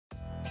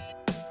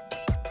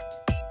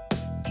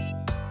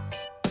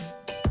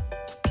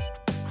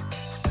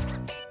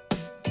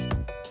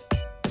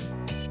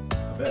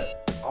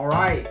All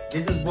right,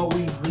 this is what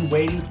we've been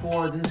waiting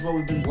for. This is what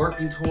we've been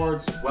working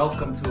towards.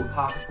 Welcome to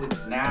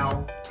Apocalypse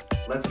Now.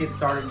 Let's get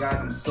started,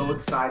 guys. I'm so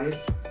excited.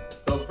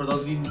 For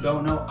those of you who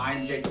don't know,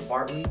 I'm Jacob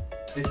Bartley.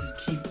 This is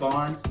Keith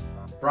Barnes,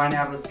 Brian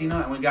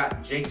Avellino, and we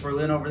got Jake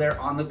Berlin over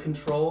there on the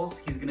controls.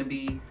 He's going to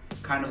be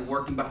kind of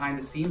working behind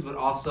the scenes, but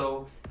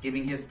also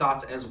giving his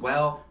thoughts as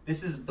well.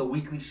 This is the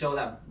weekly show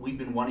that we've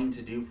been wanting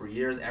to do for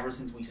years, ever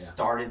since we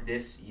started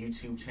this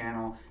YouTube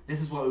channel.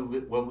 This is what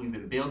we've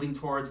been building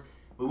towards.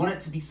 We want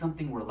it to be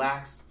something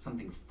relaxed,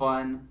 something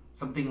fun,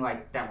 something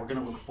like that we're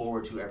going to look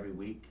forward to every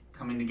week.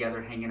 Coming together,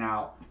 hanging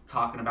out,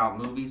 talking about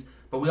movies.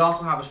 But we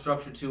also have a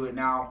structure to it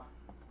now.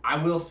 I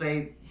will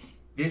say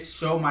this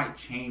show might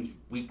change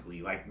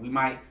weekly. Like, we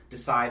might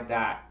decide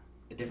that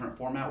a different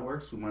format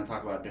works. We want to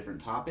talk about different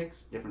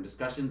topics, different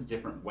discussions,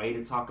 different way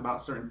to talk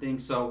about certain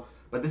things. So,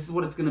 but this is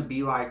what it's going to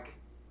be like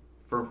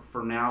for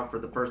now, for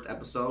the first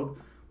episode.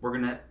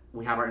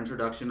 We have our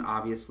introduction,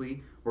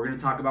 obviously. We're going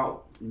to talk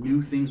about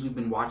new things we've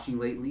been watching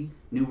lately,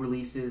 new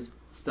releases,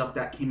 stuff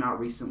that came out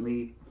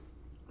recently.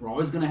 We're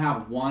always going to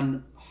have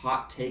one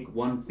hot take,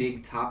 one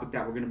big topic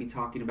that we're going to be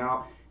talking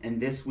about. And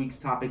this week's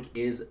topic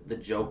is the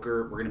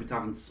Joker. We're going to be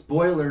talking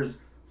spoilers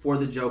for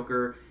the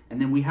Joker. And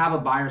then we have a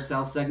buy or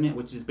sell segment,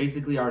 which is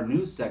basically our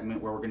news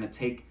segment, where we're going to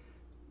take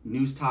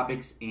news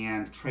topics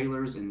and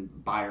trailers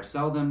and buy or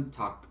sell them,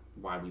 talk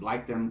why we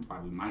like them, why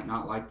we might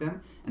not like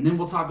them. And then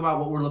we'll talk about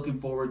what we're looking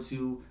forward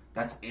to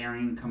that's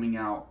airing, coming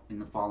out in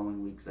the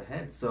following weeks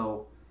ahead.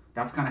 So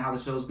that's kind of how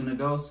the show is going to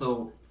go.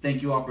 So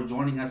thank you all for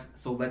joining us.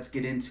 So let's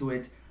get into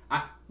it.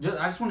 I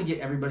just want to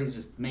get everybody's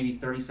just maybe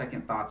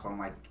 30-second thoughts on,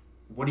 like,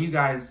 what are you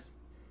guys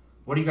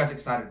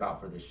excited about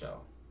for this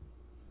show?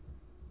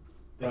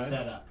 The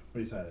setup.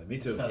 Pretty excited. Me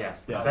too.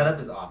 Yes, the setup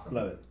is awesome.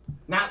 Love it.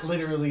 Not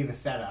literally the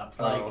setup.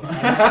 Oh.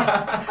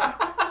 Like,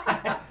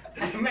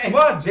 Come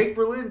on, Jake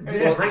Berlin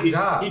did a great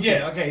job. He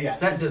did. Okay, yes.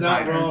 Set It's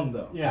designer. not wrong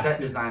though. Yeah. Set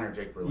designer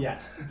Jake Berlin.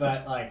 Yes,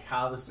 but like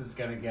how this is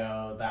gonna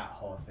go, that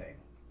whole thing.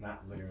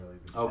 Not literally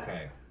the set.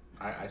 Okay,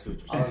 I see what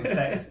you're All saying. the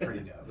set is pretty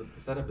dope. The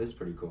setup is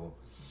pretty cool.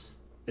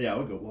 Yeah,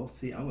 we'll go. Well,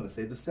 see, I'm gonna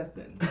say the set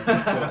then.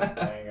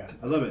 There you go.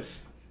 I love it.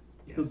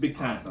 Yes, It was big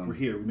time. awesome. We're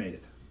here. We made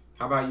it.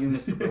 How about you,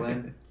 Mr.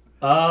 Berlin?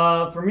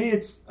 For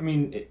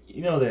me,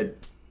 you know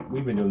that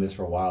we've been doing this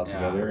for a while Yeah.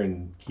 together,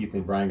 and Keith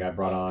and Brian got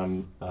brought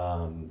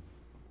on.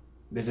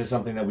 This is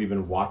something that we've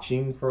been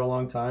watching for a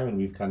long time, and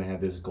we've kind of had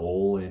this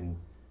goal, and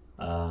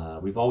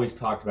we've always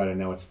talked about it.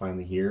 Now it's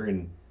finally here,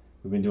 and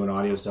we've been doing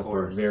audio stuff for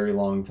a course. very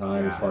long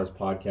time as Yeah. far as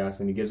podcasts,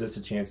 and it gives us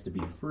a chance to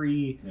be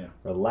free, Yeah.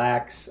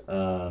 relax,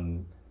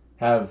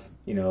 have,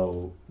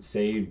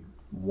 say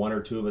one or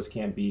two of us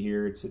can't be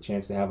here. It's a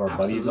chance to have our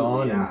buddies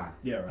on and yeah.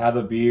 Yeah. Right. have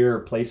a beer, or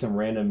play some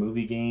random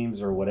movie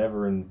games or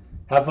whatever, and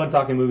have fun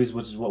talking movies,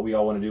 which is what we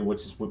all want to do,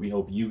 which is what we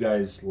hope you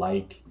guys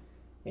like.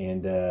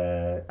 And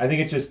I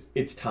think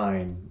it's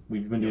time.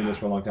 We've been doing this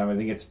for a long time. I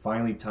think it's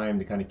finally time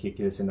to kind of kick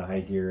this into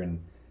high gear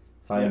and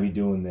finally be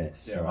doing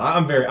this. Yeah, So right.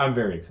 I'm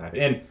very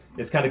excited, and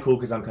it's kind of cool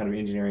because I'm kind of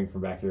engineering from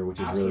back here, which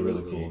is really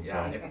Absolutely. cool.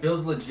 Yeah, So. it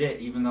feels legit,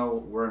 even though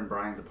we're in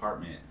Brian's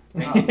apartment.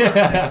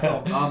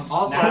 Yeah.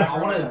 Also, Nah,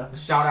 I want yeah. to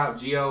shout out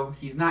Gio.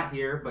 He's not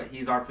here, but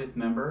he's our fifth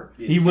member.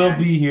 He will And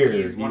be here.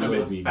 He's He one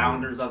will of be the here.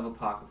 founders of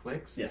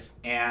Apocalypse. Yes.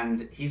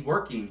 And he's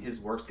working. His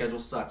work schedule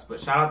sucks. But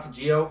shout out to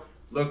Gio.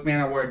 Look,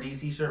 man, I wear a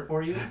DC shirt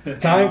for you.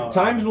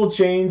 Times will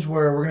change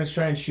where we're going to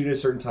try and shoot at a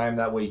certain time.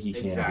 That way he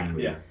can Exactly.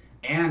 be. Yeah.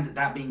 And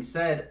that being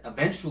said,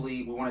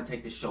 eventually we want to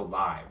take this show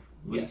live.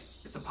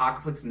 Yes. It's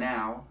Apocalypse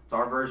Now. It's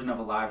our version of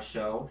a live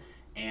show.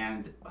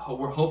 And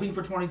we're hoping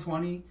for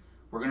 2020.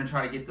 We're going to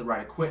try to get the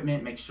right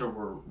equipment, make sure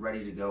we're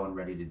ready to go and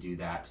ready to do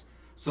that.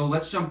 So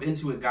let's jump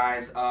into it,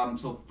 guys.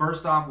 So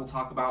first off, we'll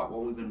talk about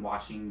what we've been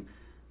watching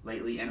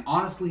lately. And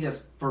honestly,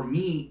 as for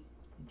me,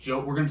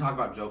 we're going to talk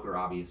about Joker,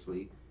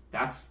 obviously.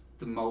 That's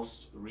the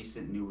most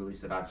recent new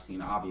release that I've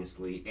seen,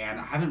 obviously. And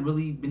I haven't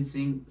really been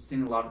seeing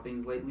a lot of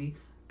things lately.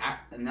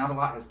 And not a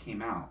lot has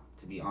came out,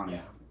 to be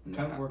honest. In the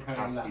We're kind of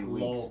past in that few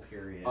lull weeks.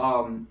 period.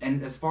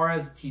 And as far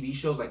as TV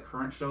shows, like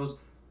current shows,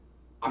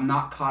 I'm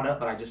not caught up,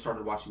 but I just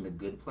started watching The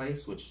Good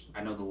Place, which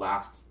I know the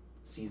last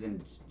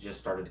season just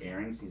started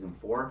airing, season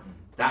 4. Mm-hmm.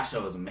 That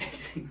show is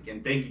amazing,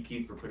 and thank you,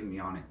 Keith, for putting me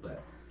on it.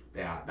 But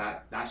yeah,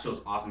 that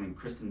show's awesome, and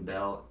Kristen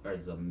Bell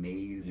is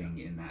amazing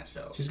in that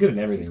show. She's good in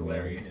everything. She's man.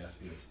 hilarious.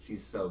 Yeah, he is.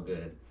 She's so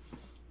good.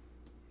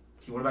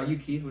 What about you,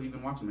 Keith? What have you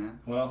been watching, man?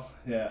 Well,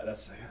 yeah,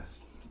 that's I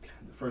guess,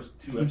 the first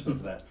 2 episodes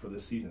of that for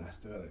this season. I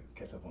still gotta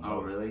catch up on.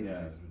 Oh, those. really?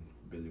 Yeah, Nice.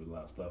 I've been busy with a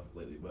lot of stuff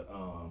lately, but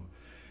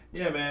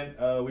yeah, man.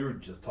 We were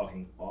just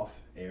talking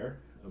off air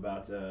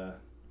about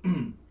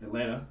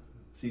Atlanta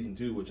season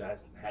 2, which I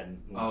hadn't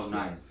watched. Oh,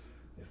 nice.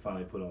 They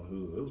finally put on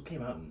Hulu. It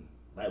came out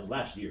it was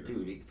last year.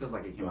 Dude, it feels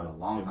like it came out a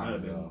long It might time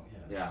have ago.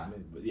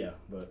 been, Yeah.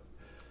 But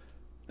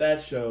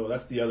that show,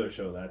 that's the other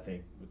show that I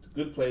think, with The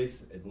Good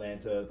Place,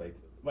 Atlanta, like,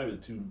 might be the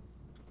 2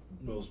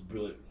 most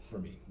brilliant, for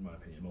me, in my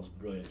opinion, most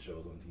brilliant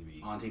shows on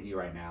TV. On TV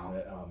right now.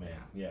 Oh man,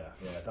 yeah,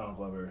 Donald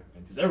Glover,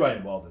 and just everybody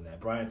involved in that.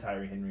 Brian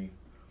Tyree Henry,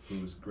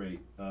 He was great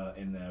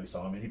in that. We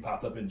saw him, and he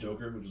popped up in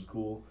Joker, which was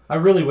cool. I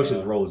really wish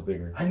his role was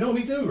bigger. I know,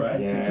 me too, right?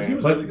 Yeah, Because he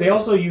was but really they good.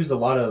 also used a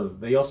lot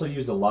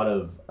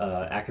of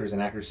actors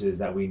and actresses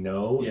that we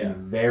know Yeah. in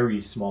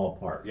very small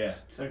parts. Yeah.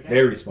 It's okay.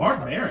 Very small. Mark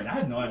parts. Maron, I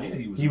had no idea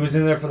he was. He was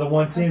in there for the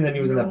one scene, then he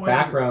was in the No idea.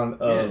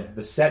 background of Yeah.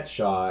 the set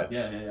shot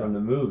yeah. from the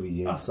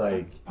movie. It's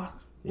like,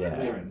 yeah.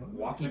 Maron.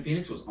 Joaquin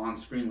Phoenix was on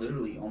screen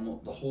literally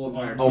almost the whole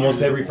entire time.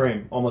 Almost every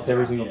frame, almost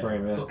every single Yeah.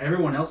 frame. Yeah. So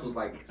everyone else was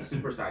like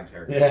super side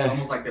characters. Yeah. It's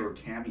almost like they were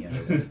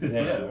cameos. Yeah,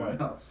 Everyone right.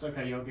 else. It's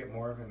okay. You'll get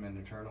more of him in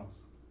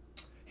Eternals.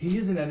 He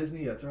is in that, isn't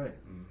he? That's right.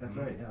 Mhm. That's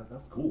right. Yeah,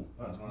 that's cool.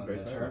 He's one of Very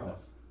the excited about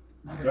Eternals.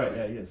 that. That's right.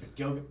 Yeah, he is.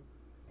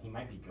 He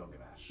might be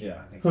Gilgamesh.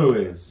 Yeah. I think Who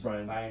is?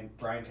 Brian.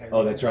 Brian Terry.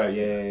 Oh, that's right.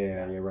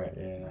 Yeah. You're right.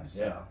 Yeah.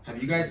 So,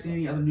 Have you guys seen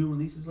any other new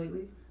releases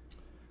lately?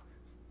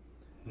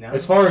 no.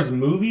 As far as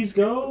movies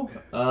go,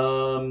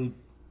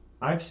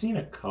 I've seen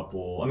a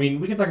couple. I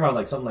mean, we can talk about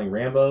like something like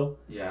Rambo,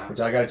 Yeah.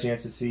 which I got a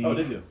chance to see. Oh,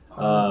 did you?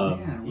 Oh, Um,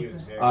 man. he what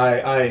was the- very.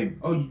 I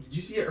Oh, did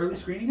you see an early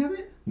screening of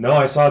it? no,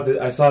 I saw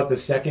it the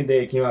second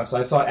day it came out. So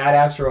I saw Ad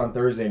Astra on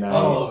Thursday night.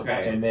 Oh,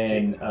 okay. And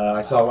then I went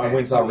and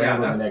saw So, yeah,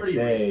 Rambo that's the next pretty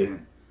day.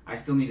 recent. I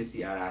still need to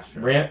see Ad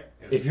Astra.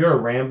 If you're a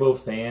Rambo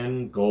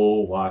fan, go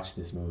watch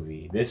this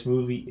movie. This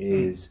movie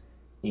is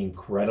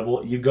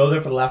incredible. You go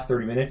there for the last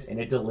 30 minutes, and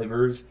it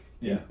delivers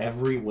Yeah. in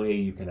every way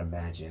you can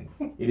imagine.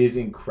 It is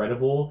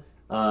incredible.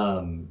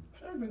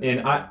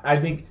 And I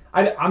think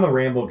I'm a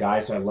Rambo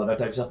guy, so I love that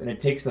type of stuff. And it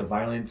takes the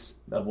violence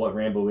of what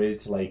Rambo is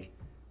to like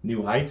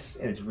new heights,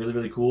 and it's really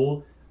really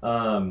cool.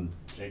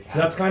 Jake So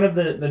that's kind of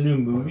the new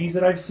movies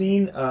that I've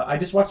seen. I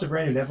just watched a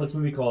brand new Netflix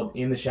movie called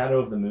In the Shadow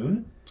of the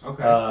Moon.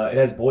 Okay. It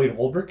has Boyd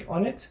Holbrook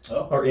on it,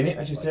 Oh. or in it,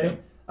 I should say. Okay.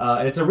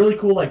 And it's a really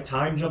cool like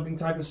time jumping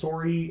type of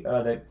story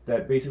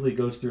that basically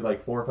goes through like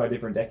 4 or 5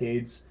 different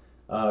decades.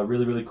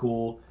 Really really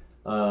cool.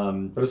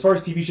 But as far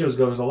as TV shows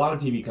go, there's a lot of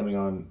TV coming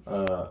on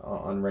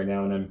right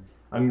now, and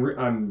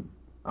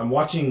I'm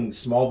watching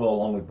Smallville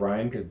along with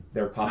Brian because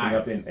they're popping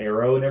up Nice. in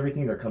Arrow and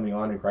everything. They're coming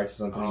on in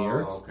Crisis on Infinite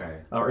Earths okay.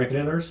 or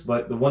Infinite Earths.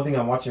 But the one thing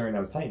I'm watching right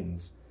now is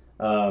Titans.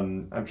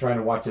 I'm trying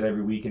to watch it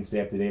every week and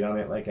stay up to date on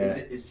it. Like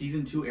Is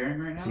season 2 airing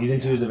right now? season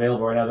 2 is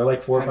available right now. They're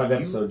like 4 or Have 5 you-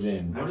 episodes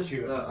in. What I'm is 2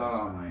 the, episodes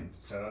behind,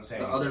 so don't say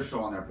The anything. other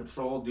show on there,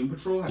 Doom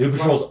Patrol. Have Doom you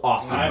Patrol's watched-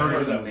 awesome. I've heard I've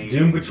it's heard that. amazing.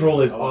 Doom Patrol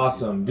is I wanna see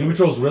awesome. it. Doom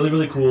Patrol's really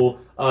really cool.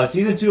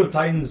 Season 2 of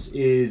Titans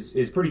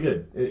is pretty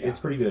good. It's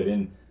pretty good,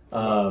 and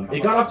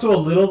it got off to a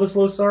little of a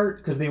slow start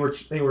because they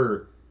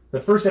were the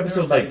first They're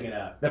episode setting like it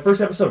up. the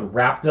first episode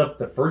wrapped up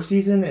the first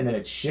season and then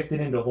it shifted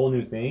into a whole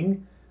new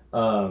thing.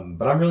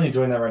 But I'm really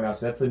enjoying that right now.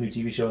 So that's the new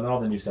TV show and all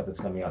the new stuff that's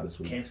coming out this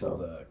week. Canceled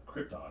So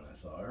Krypton. I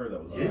saw. I heard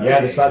that was. Yeah, alright.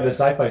 yeah, the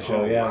sci-fi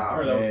show. Oh, Yeah, wow. I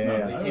heard that was yeah, nothing.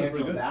 yeah. They That was pretty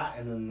canceled good. that,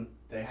 and then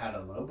they had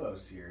a Lobo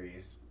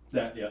series,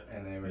 That yeah.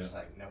 and they were just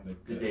like, nope.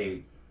 Did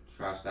they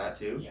trash that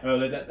too? Yeah. Oh,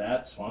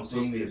 that Swamp It's supposed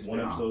Thing. to be a There's one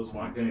spin-off. episode of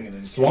Swamp Thing, and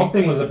then Swamp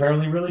Thing was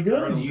apparently really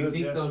good. Do you Good,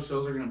 think yeah. those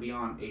shows are going to be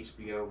on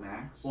HBO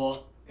Max?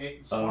 Well,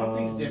 Swamp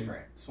Thing's Um,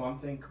 different.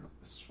 Swamp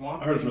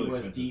I heard it's Thing really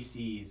was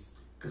expensive. DC's.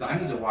 because I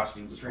need to watch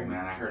Doom Patrol, streaming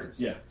man. I heard it's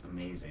Yeah.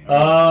 amazing.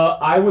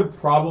 I would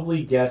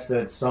probably guess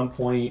that at some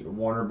point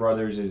Warner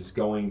Brothers is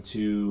going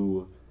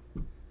to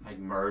like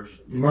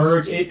merge.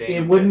 merge. the It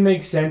thing. wouldn't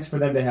make sense for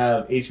them to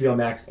have HBO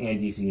Max and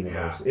DC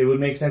Universe. It would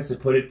make sense to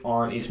put it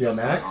on It should HBO just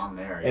be Max on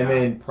there, and yeah.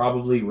 then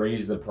probably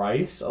raise the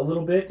price a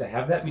little bit to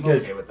have that I'm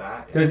because okay with that.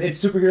 yeah. because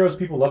it's superheroes.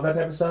 People love that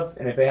type of stuff,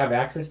 and if they have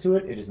access to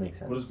it, it just makes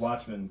sense. what is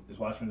Watchmen? Is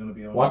Watchmen going to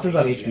be on? Watchmen's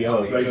on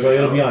HBO, It's so on HBO.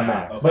 it'll be on Okay.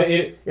 Max. Okay. But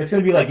it's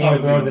going to be like Game of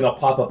Probably. Thrones, and it'll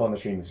pop up on the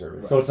streaming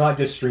service. So Right. it's not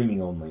just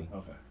streaming only.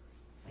 Okay.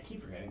 I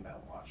keep forgetting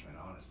about Watchmen,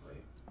 honestly.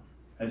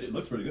 And it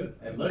looks pretty good.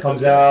 It looks Comes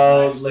good.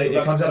 out I just- late. It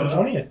about comes to out the come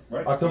out. 20th,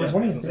 Right. October Yeah.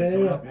 20th. It's Yeah,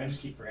 coming yeah. out. I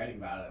just keep forgetting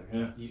about it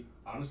because you,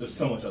 honestly, There's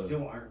so much you other-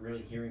 still aren't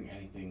really hearing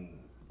anything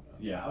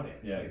Yeah. about it.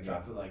 Yeah, They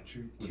exactly. dropped like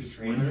two When's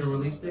trailers. the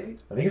release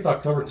date? I think it's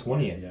October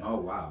 20th. Yeah. Oh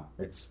wow,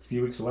 It's a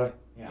few weeks away.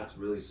 Yeah. that's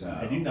really soon. So-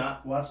 Had you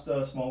not watched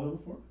Smallville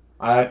before?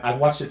 I've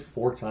watched it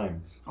 4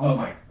 times. Oh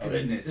my Okay.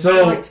 goodness! Is So-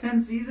 there like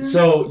 10 seasons?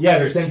 So yeah,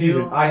 there's 10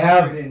 seasons. I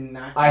have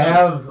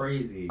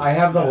crazy.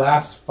 the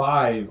last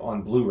 5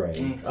 on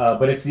Blu-ray,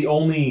 but it's the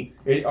only.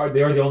 They are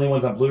the only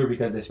ones on Blu-ray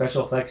because the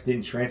special effects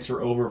didn't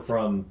transfer over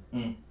from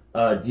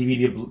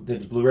DVD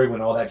to Blu-ray when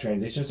all that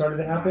transition started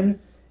to happen, Nice.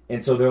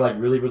 and so they're like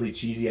really really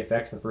cheesy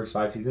effects the first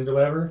 5 seasons or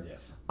whatever.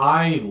 Yes.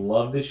 I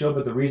love this show,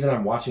 but the reason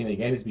I'm watching it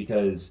again is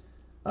because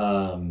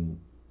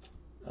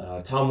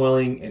Tom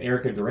Welling and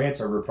Erica Durance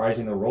are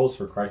reprising their roles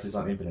for Crisis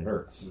on Infinite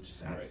Earths. Which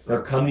is That's great.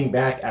 They're coming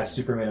back as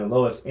Superman and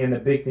Lois, and the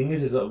big thing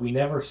is that we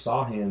never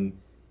saw him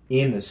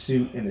in the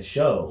suit in the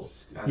show.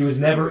 That's He was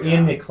true, never yeah.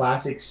 in the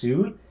classic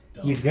suit.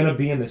 He's gonna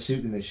be in the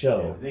suit in the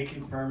show. Did they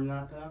confirm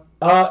that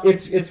though?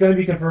 It's gonna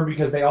be confirmed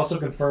because they also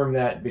confirmed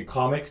that the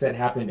comics that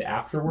happened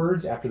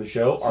afterwards, after the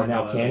show, are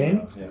now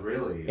canon. Yeah.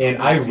 Really.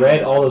 And I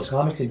read all those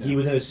comics, and he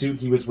was in a suit.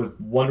 He was with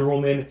Wonder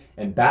Woman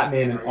and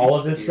Batman and Are all you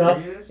of this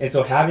stuff. serious? And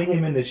so having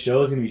him in this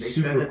show is gonna be They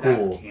said super that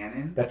cool. That's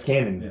canon. That's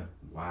canon. Yeah.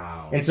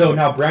 Wow. And so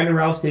now Brandon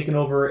Routh's taken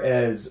over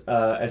as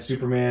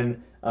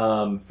Superman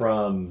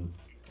from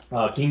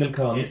Kingdom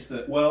Come. It's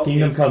the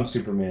Kingdom it's- Come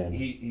Superman.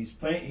 He's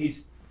playing.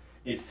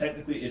 it's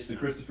technically the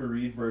Christopher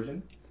Reeve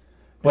version.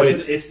 But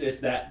it's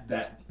that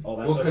all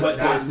that Well, stuff. 'cause But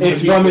that's-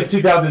 it's from his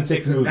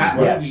 2006 movie. That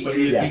Yes. movie But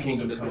is yes. the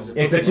Kingdom Come.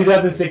 It's a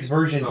 2006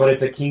 version, but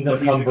it's a Kingdom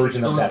But he's Come the-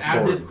 version of So that it's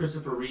as story. if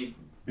Christopher Reeve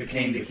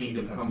became the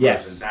Kingdom Come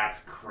Yes. version.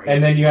 That's crazy.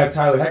 And then you have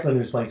Tyler Hoechlin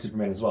who's playing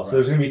Superman as well. So Right.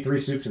 there's going to be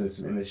 3 Supes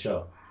in this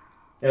show,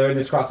 in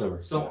this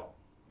crossover. So,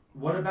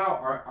 what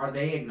about are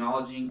they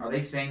acknowledging? Are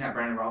they saying that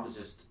Brandon Routh is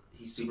just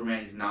he's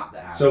Superman? He's not the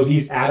Atom. So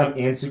he's Adam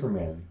and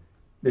Superman.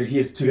 He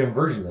has 2 different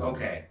versions of him.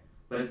 Okay,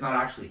 but it's not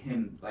actually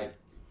him. Like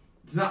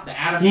it's not the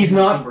Atom. He's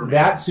and not Superman.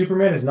 that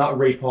Superman is not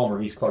Ray Palmer.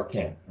 He's Clark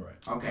Kent.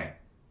 Okay.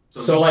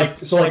 So like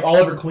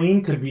Oliver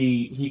Queen could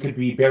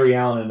be Barry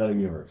Allen in another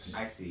universe.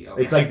 I see.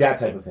 Okay. It's like that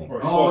type of thing. Or,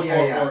 Oh, or, yeah,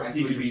 or, yeah, or I see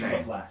he what could you're be saying.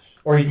 the Flash.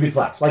 Or he could be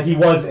Flash, like he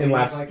was in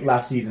Like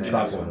last season's yeah,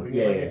 crossover. We need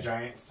Yeah, like yeah. a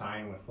giant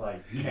sign with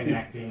like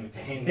connecting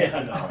things. Yeah.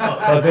 And all.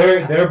 But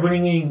they're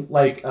bringing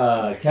like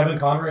Kevin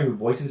Conroy who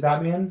voices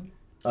Batman,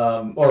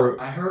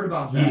 or I heard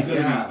about that. He's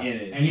gonna yeah. be in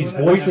it. Anyone he's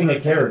that's voicing never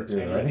a character.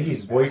 done I think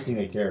he's anything voicing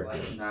a is, character.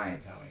 like,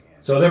 Nice. coming in.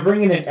 So they're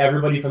bringing in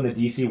everybody from the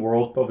DC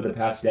world over the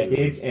past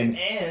decades and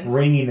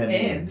bringing them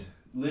in. And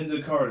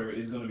Linda Carter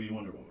is going to be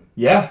Wonder Woman.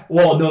 Yeah.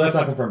 Well, no, that's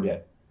not confirmed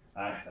yet.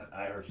 I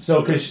heard.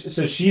 So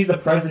she's the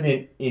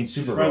president in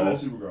She's Supergirl, President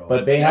Supergirl.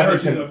 but they I haven't.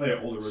 heard she's going to play an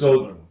older version of So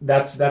Wonder Woman.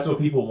 that's what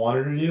people want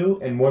her to do,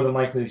 and more than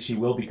likely she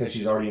will because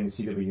she's already in the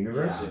CW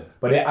universe. Yeah.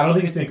 But I don't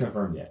think it's been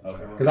confirmed yet.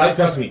 Okay. Because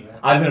trust me,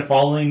 I've been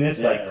following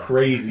this like Yeah.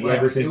 crazy Well,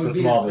 ever it since the would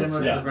be Smallville. similar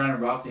to Yeah. the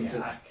Brandon Routh thing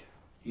because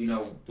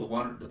Yeah.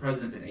 the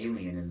president's an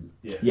alien and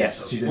Yeah. Yes,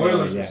 so she's an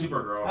spoilers alien. for Yeah.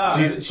 Supergirl.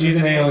 Ah. She's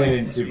an alien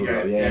in You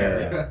Supergirl. guys Yeah.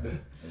 care.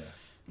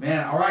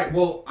 Man, all right.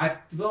 Well, I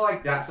feel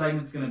like that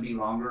segment's going to be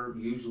longer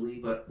usually,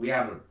 but we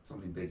have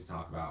something big to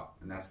talk about,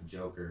 and that's the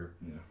Joker.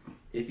 Yeah.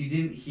 If you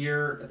didn't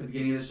hear at the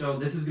beginning of the show,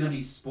 this is going to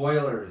be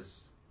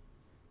spoilers.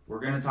 We're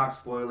going to talk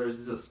spoilers.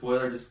 This is a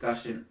spoiler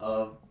discussion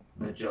of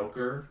the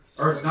Joker.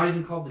 Or it's not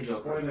even called the Joker.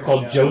 Spoiler It's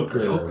called show. Joker.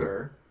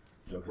 Joker,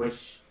 Joker.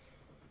 which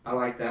I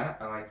like that.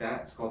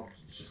 It's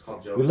just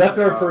called Joker. We left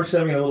our first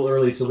segment a little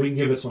early, so we can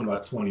give this one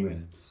about 20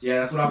 minutes. Yeah,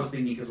 that's what I was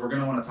thinking because we're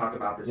going to want to talk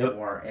about this Yep.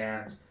 more.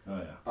 And Oh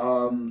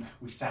yeah.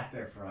 We sat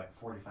there for like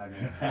 45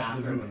 minutes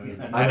after the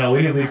movie. I know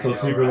we didn't leave till I know,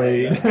 super right?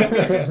 late.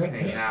 Just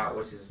hanging out,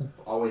 which is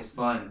always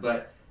fun.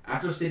 But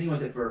after sitting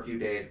with it for a few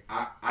days,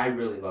 I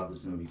really love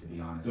this movie. To be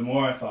honest, The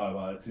more I thought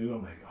about it too,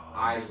 I'm like, oh.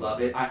 I this is love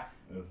so it.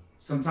 good.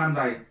 Sometimes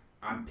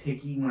I'm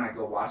picky when I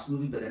go watch the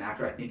movie, but then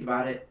after I think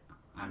about it,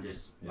 I'm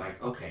just Yeah.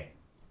 like, okay,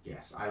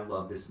 yes, I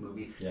love this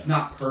movie. Yeah. It's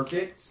not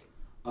perfect,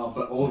 but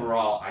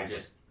overall, I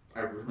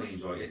really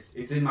enjoy it.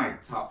 It's in my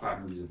top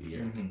 5 movies of the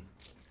year Mhm.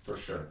 for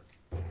sure.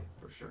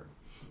 For sure.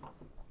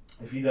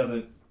 If he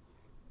doesn't,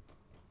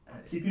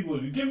 see, people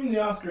give him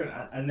the Oscar,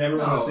 and I never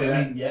want No, to say I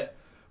that mean- yet.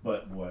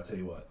 But boy, I tell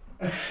you what,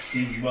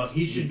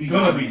 He should he's be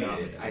gonna be nominated.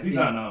 nominated. I If he's think-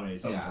 not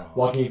nominated, something's yeah. wrong.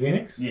 Joaquin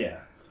Phoenix? Yeah.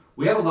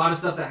 We have a lot of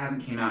stuff that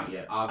hasn't came out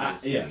yet,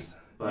 obviously. Yes.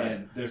 But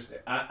And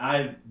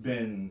I've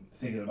been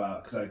thinking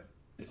about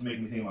it's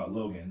making me think about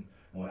Logan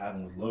and what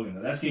happened with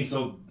Logan. That seems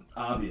so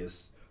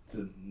obvious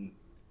to.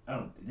 I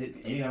don't. Did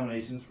any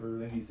nominations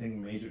for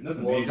anything major?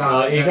 Nothing well, major. it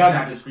got, it got-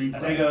 adapted screenplay.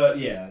 I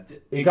think. Yeah.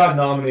 It got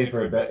nominated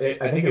for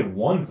I think it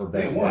won for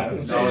best won. actor.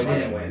 No, it Yeah.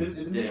 didn't win. Did-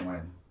 It didn't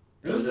win.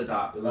 It was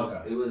adopted.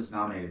 Okay. It was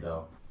nominated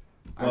though.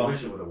 I Well,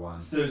 wish it would have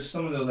won. So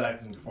some of those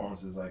acting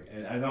performances,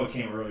 and I know it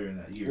came earlier in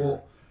that year.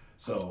 Well,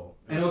 So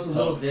I know it's a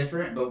little tough.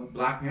 different, but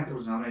Black Panther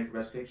was nominated for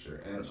Best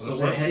Picture, and That's so what I'm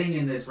we're saying. heading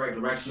in this right So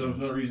there's direction.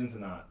 no reason to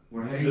not.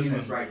 We're This- heading this in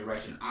this one- right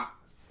direction.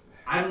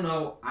 I don't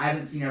know. I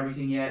haven't seen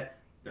everything yet.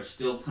 There's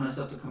still a ton of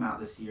stuff to come out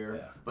this year,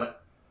 Yeah.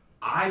 but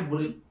I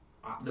wouldn't.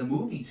 The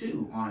movie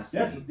too, honestly.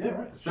 Yes. Yeah.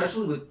 Right.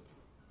 Especially with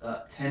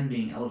 10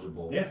 being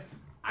eligible. Yeah.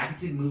 I could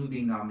see the movie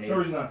being nominated. No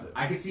reason not to.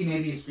 I could see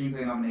maybe a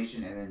screenplay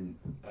nomination and then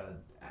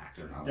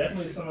actor nomination.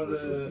 Definitely some of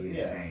which the would be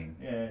insane.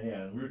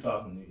 Yeah. We were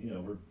talking.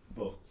 We're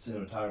both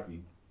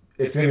cinematography.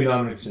 It's going to be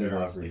nominated for If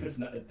cinematography. it's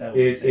not, that would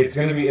be It's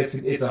going to be it's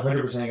 100%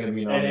 going to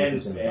be and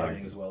nominated for editing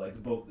cinematography. as well.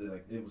 Like both,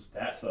 like it was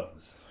that stuff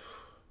was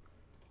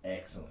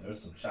excellent.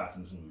 There's some shots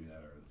in this movie that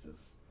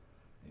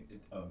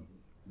are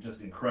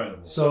just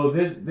incredible. So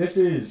this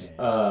is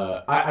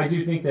I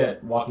do think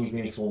that Joaquin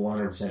Phoenix will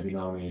 100% be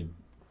nominated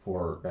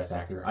for best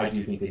actor. I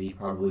do think that he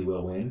probably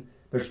will win.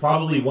 There's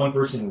probably one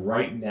person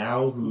right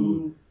now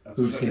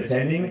who's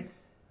contending.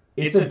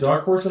 It's a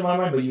dark horse in my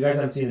mind, but you guys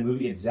haven't seen the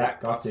movie. It's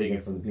Zach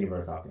Gottsagen from the Peanut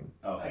Butter Falcon.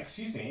 Oh,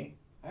 Excuse me.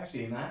 I've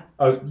seen that.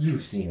 Oh,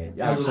 you've seen it.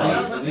 I'm So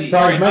sorry. the-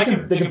 Sorry,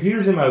 the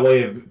computer's in my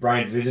way of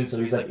Brian's vision,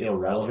 so he's like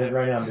irrelevant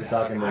right now. I'm just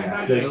talking I'm to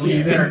not the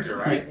lead Ethan. character,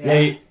 right?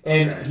 Yeah,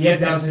 and he has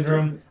Down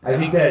syndrome. I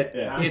think that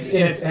yeah.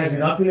 it has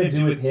nothing to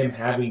do with him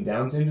having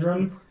Down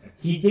syndrome.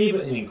 He gave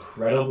an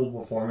incredible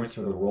performance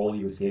for the role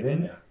he was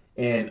given,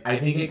 and I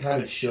think it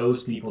kind of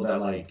shows people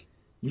that like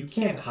you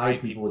can't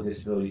hide people with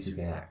disabilities who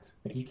can act.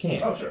 Like you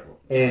can't. Oh, sure.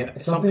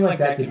 And something like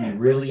that could be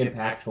really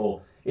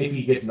impactful if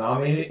he gets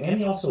nominated and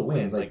he also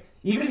wins. Like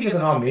even if he gets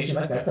a nomination,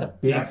 like that's a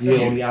big That's deal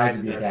huge. in the eyes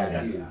of the That's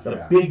Academy. huge, The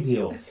yeah. big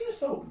deal. It seems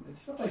so.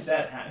 Stuff like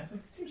that. It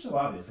seems so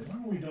obvious. Like, why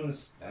are we doing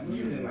this? That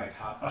movie's in my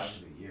top 5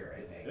 of the year,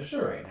 I think.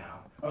 Sure. Right now.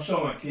 I'll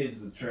show my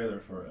kids the trailer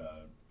for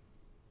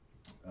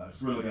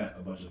Cause we're looking at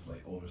a bunch of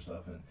like older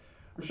stuff, and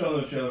we're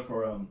showing the trailer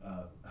for oh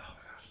my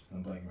gosh,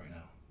 I'm blanking right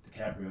now.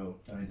 DiCaprio,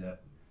 Johnny Depp,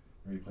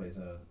 where he plays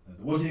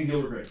What's Eating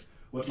Gilbert Grape.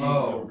 What's Eating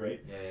Gilbert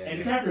Grape.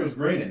 And DiCaprio's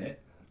great in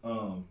it.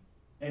 And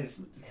it's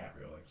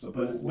DiCaprio, like so,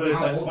 but it's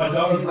like my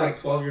daughter's like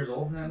 12 years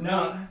old now.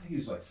 No, I think he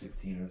was like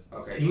 16 or.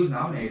 Okay, he was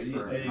nominated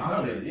for. He was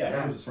nominated. Yeah,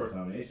 that was his first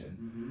nomination.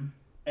 Mm-hmm.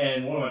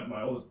 And one of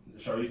my oldest,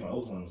 Charlize, my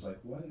oldest one, was like,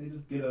 "Why didn't they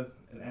just get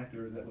an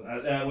actor that?"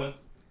 And I went,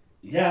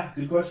 "Yeah,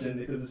 good question.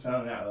 They could have just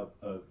found out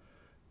I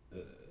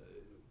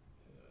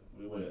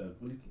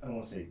don't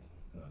want to say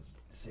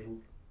disabled.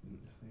 I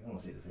don't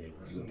want to say disabled.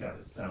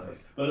 It sounds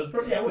like,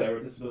 but yeah,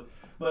 whatever.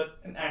 But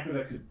an actor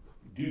that could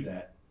do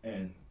that,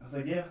 and I was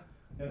like, yeah.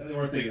 And they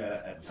weren't thinking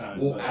that at the time.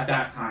 Well, at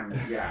that time,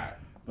 yeah.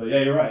 But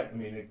yeah, you're right. I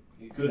mean,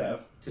 it could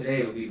have.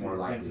 Today it would be more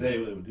likely. And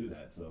today they would do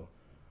that. So,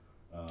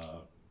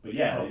 but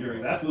yeah,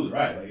 you're absolutely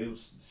right. Like it would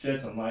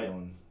shed some light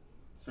on.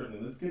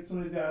 Certainly, let's give some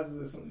of these guys,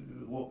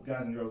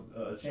 guys and girls,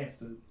 a chance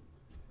to.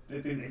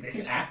 They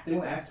can act. They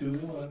want to act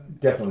too.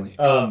 Definitely.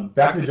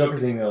 Back to the Joker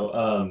thing though.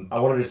 I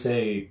wanted to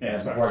say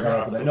before I got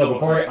off of that. No,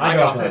 before I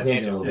got off of that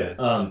tangent a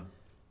little bit.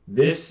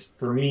 This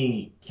for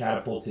me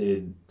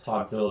catapulted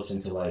Todd Phillips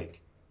into like,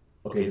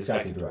 okay, this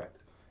guy can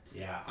direct.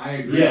 Yeah, I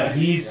agree. Yeah,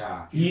 he's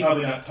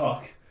probably not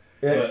talk.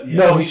 Yes.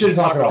 No, he shouldn't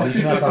talk at all. He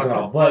should not talk at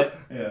all. But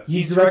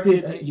he's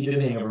directed. He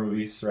did Hangover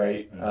movies,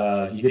 right?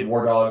 He did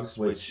War Dogs,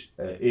 which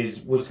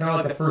was kind of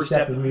like the first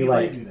step of me,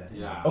 like,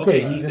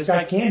 okay, this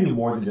guy can do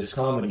more than just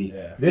comedy.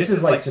 Yeah. This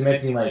is like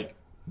cementing, like,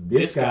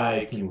 this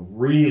guy can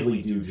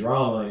really do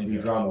drama and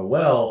do drama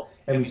well.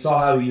 And we saw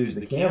how he used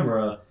the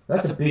camera.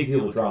 That's a big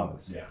deal with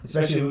dramas,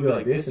 especially a movie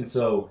like this. And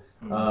so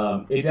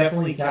it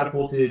definitely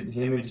catapulted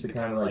him into the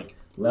kind of like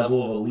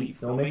level of elite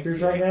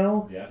filmmakers right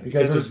now,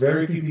 because there's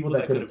very few people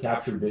that could have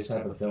captured this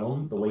type of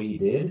film the way he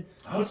did.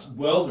 Oh, it's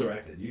well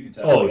directed. You can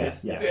tell. Oh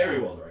yes, very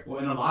well directed. Well,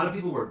 and a lot of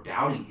people were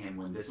doubting him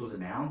when this was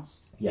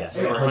announced. Yes,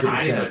 they were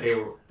excited that they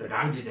were the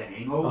guy who did The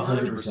Hangover.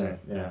 100%.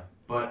 Yeah.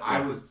 But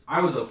I was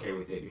okay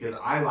with it because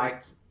I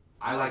liked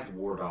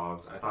War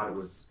Dogs. I thought it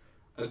was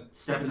a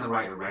step in the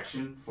right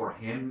direction for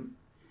him.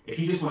 If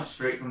he just went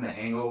straight from the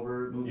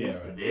Hangover movies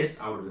to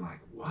this, I would have been like,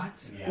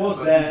 "What?" Yeah. Well,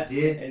 it's that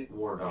he did and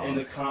War Dogs, and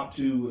the comp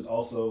too was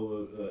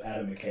also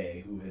Adam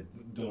McKay, who had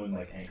doing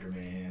like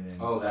Anchorman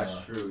and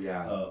that's true,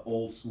 yeah.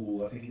 Old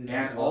School, I think he did.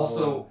 And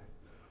also,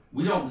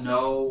 we don't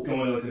know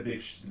going to like the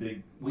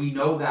big. We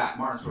know that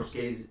Martin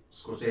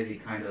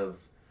Scorsese kind of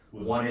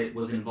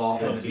was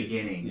involved in the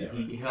beginning. Yeah.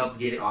 He helped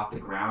get it off the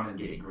ground and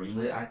get it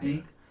greenlit, I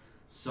think.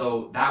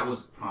 So that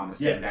was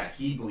promising that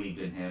he believed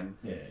in him.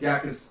 Yeah,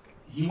 because.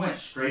 He went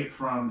straight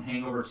from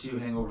Hangover 2,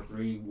 Hangover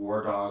 3,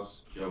 War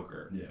Dogs,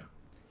 Joker. Yeah.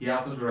 He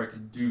also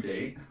directed Due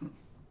Date.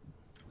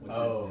 Which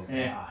God.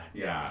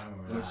 Yeah.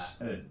 Which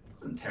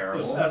wasn't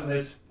terrible.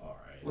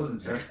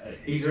 Wasn't terrible.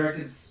 He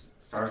directed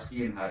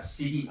Starsky and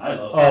Hutch. I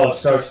love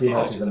Starsky and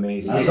Hutch is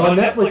amazing. It's on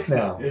Netflix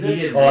now.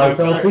 I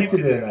fell asleep to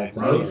it.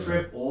 Road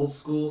Trip, Old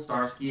School,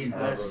 Starsky and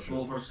Hutch,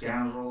 School for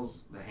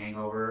Scoundrels, The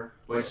Hangover,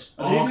 which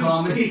all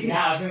comedies.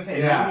 Yeah, I was going to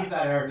say, movies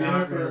that are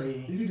not really...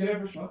 Did you do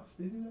Dinner for Schmucks?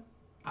 Did you do that?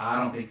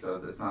 I don't think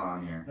so. It's not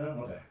on here.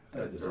 No, okay.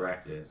 That's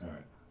directed. All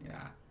right.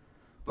 Yeah,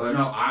 but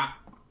no,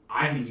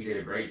 I think he did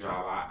a great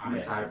job. I'm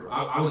excited.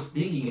 I was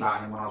thinking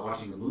about him when I was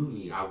watching the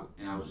movie,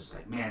 and I was just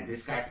like, man,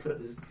 this guy put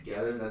this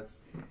together.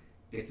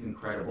 It's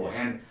incredible.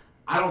 Yeah. And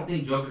I don't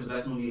think Joker's the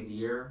best movie of the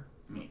year.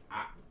 I mean,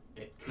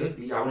 it could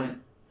be. I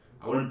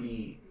wouldn't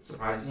be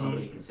surprised if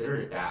somebody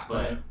considered it that.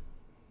 But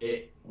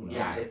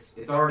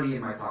it's already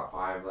in my top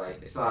 5.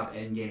 Like, I still have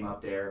Endgame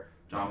up there,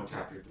 John Wick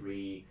Chapter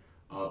 3,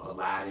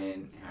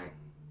 Aladdin, and I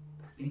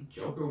think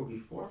Joker would be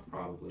 4th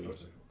probably.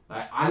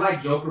 I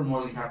like Joker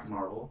more than Captain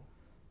Marvel.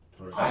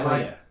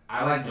 I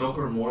like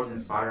Joker more than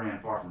Spider-Man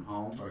Far From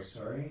Home. Toy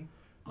Story.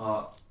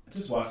 I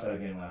just watched that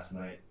again last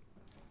night.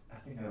 I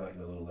think I liked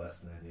it a little less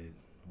than I did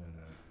when.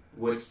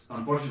 Which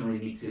unfortunately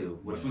me too.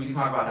 Which we can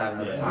talk about that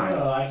another time.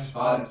 No, I just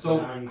so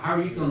how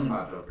are you feeling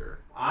about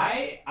Joker?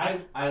 I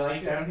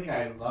liked it. I don't think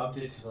I loved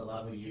it to the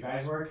level you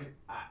guys were,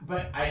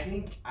 but I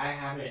think I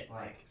haven't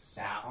like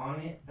sat on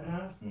it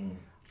enough.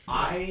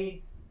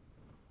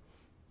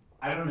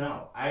 I don't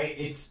know.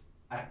 I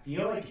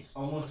feel like it's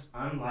almost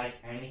unlike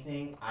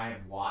anything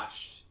I've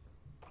watched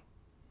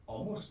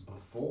almost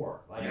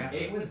before. Like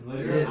it was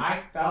literally, I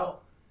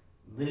felt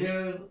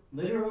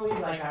literally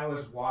like I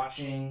was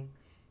watching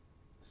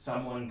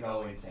someone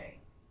go insane.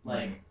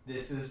 Like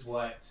this is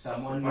what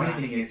someone. The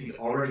funny thing is, he's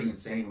already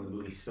insane when the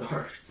movie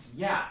starts.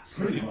 Yeah,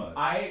 pretty much.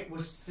 I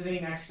was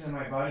sitting next to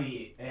my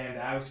buddy, and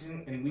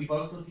and we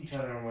both looked at each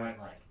other and went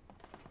like,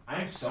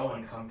 "I'm so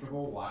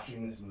uncomfortable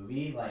watching this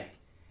movie." Like.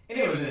 And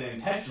it was an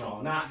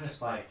intentional, not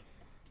just like,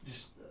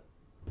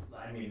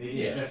 I mean, they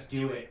didn't just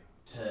do it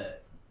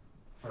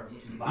for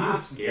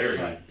laughs. Scary.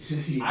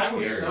 I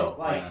was so,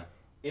 like,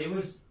 it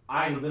was,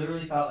 I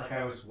literally felt like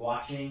I was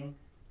watching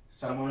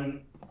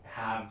someone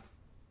have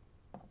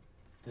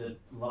the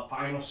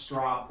final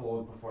straw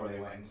pulled before they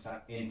went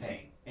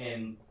insane.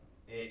 And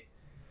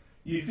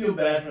you feel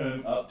bad for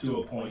him up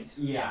to a point.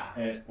 Yeah.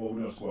 And well,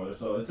 we don't spoil it.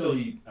 So until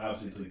he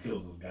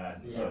kills those guys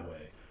in the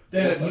subway,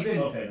 then it's even,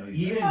 like, okay, no,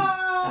 he's even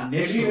dead.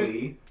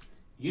 initially,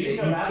 You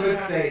could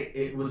say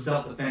it was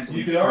self-defense.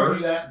 You could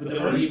argue that, but the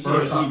first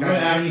first shot, he went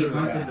guy, he after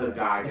hunted the the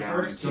guy The down.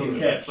 first and killed two him.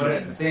 kept But at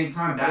shooting. the same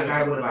time, that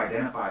guy would have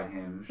identified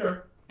him,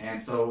 Sure. and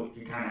so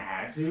he kind of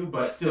had to.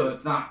 But still,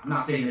 it's not. I'm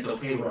not saying it's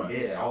okay what he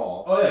did at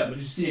all. Oh yeah, but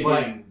you see it But-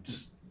 getting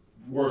just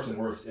worse and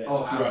worse.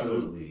 Oh, throughout the-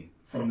 absolutely.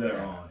 From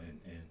there on,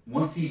 and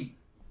Once he,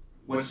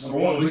 which Number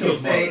one, we we could killed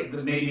say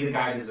that maybe the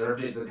guy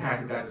deserved it. The guy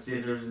who got the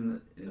scissors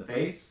in the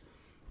face.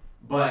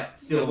 But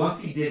still,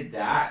 once he did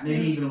that,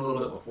 maybe even a little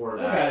bit before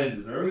that that, guy didn't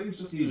deserve it.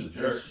 He was a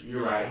jerk.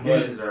 you're right. He But-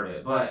 did deserve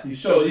it. But He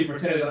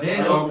pretended like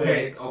then, oh,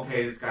 okay, it's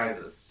okay. This guy's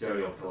a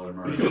serial killer He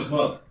murderer. killed his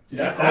mother. See,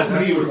 that Oh, to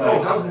me was oh,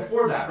 like that was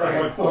before that, Right,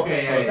 right? right before.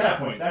 Okay, So yeah, at yeah. that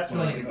point, that's when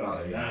Killing it's his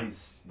mother, like, yeah.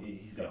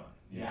 he's gone.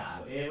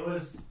 Yeah, it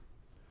was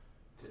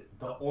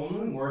the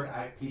only word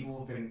people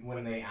have been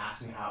when they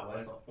ask me how it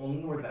was. The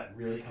only word that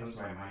really comes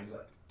to my mind is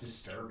like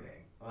disturbing.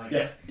 Like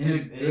Yeah. In a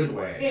good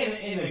way.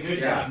 In a good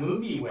Yeah. like,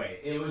 movie way.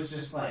 It was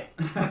just like,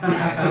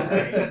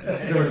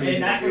 Disturbing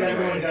and that's what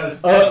everyone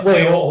goes.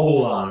 Wait,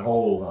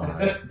 hold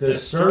on.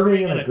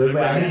 Disturbing in a good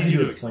way. I need you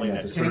to explain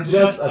that for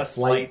just a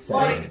slight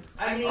second.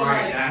 I mean, All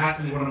right, like, that has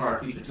to be one of our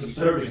future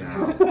Disturbing.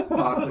 Disturbing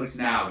now. Clicks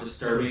now.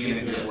 Disturbing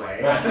in a good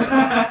way.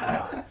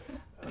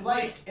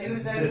 like in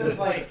the sense of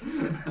like,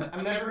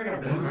 I'm never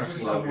gonna root for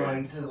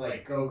someone to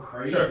like go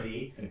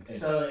crazy. And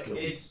So kills.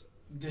 it's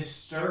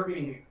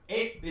disturbing.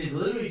 It is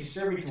literally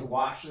disturbing to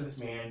watch this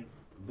man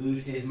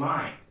lose his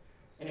mind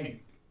in a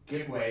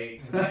good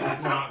way. 'Cause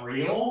it's not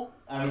real.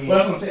 I mean, Well,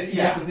 that's what I'm saying. See,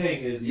 that's the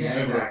thing is, you Yeah,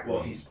 remember, exactly.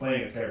 well, he's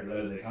playing a character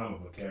that is a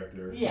comic book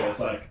character. Yeah. So it's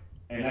like,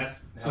 and that's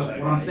So how that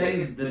what I'm guy saying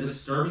is the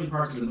disturbing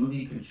parts of the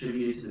movie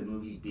contributed to the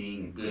movie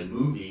being a good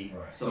movie.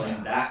 Right. So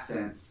in that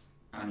sense,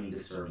 I mean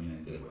disturbing in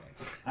a good way.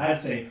 I had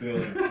the same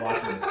feeling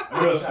watching this.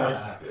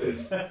 I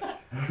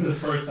remember the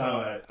first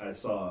time I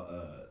saw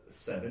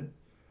Seven.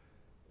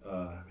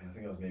 I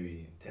think I was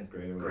maybe 10th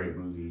grade or whatever. Great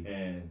movie.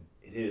 And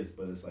it is,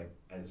 but it's like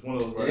it's one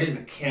of those where It is.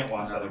 I can't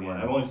watch that Another again. one.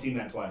 I've only seen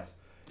that twice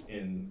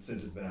since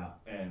it's been out,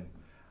 and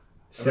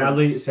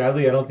Sadly,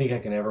 I don't think I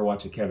can ever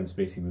watch a Kevin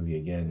Spacey movie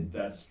again.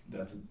 that's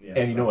yeah.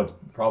 And you know what's the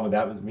problem with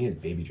that was me is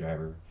Baby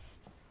Driver.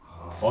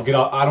 I'll get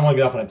off. I don't want to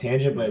get off on a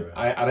tangent, but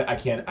I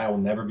can't. I will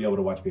never be able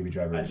to watch Baby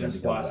Driver. I again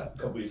just because of watched that. a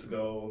couple weeks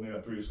ago, maybe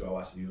about 3 weeks ago. I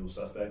watched The Usual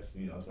Suspects.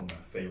 You know, it's one of my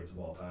favorites of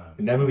all time.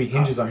 And that movie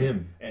hinges on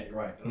him. And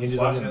right, I was Hinges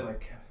on watching him. it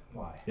like,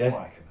 why? Yeah.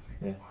 Why? Kevin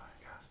Spacey? Yeah. Why?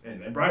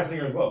 Gosh. And Bryan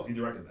Singer as well. He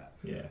directed that.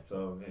 Yeah.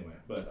 So anyway,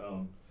 but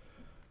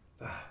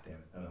damn it,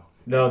 I know.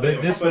 No,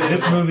 this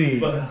movie,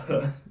 But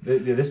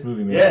this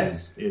movie, man, Yeah.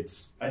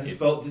 it's. I just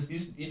felt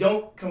you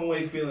don't come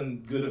away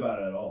feeling good about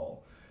it at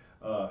all,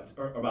 or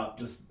about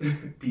just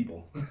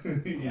people,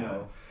 you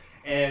know.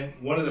 And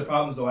one of the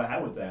problems though I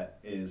had with that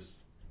is,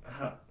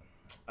 I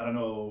don't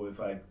know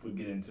if I would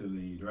get into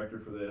the director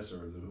for this or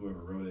whoever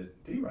wrote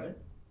it. Did he write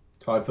it?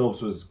 Todd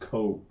Phillips was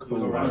co He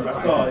was one of the I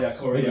saw, writers.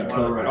 yeah, Maybe yeah.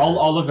 co-writer.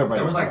 I'll look up right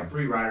There was now. like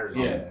 3 writers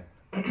on Yeah. it.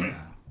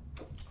 Yeah.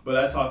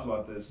 But I talked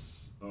about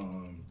this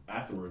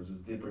afterwards.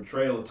 Is the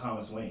portrayal of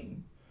Thomas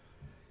Wayne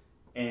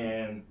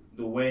and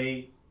the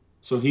way.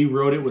 So he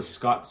wrote it with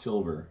Scott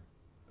Silver.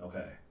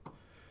 Okay.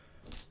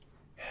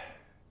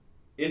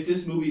 If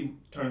this movie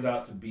turns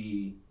out to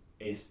be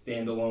a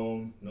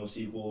standalone, no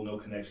sequel, no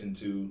connection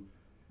to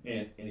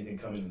anything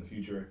coming in the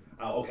future,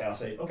 I'll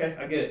say, okay,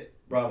 I get it.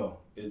 Bravo.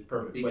 It's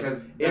perfect.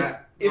 Because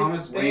But if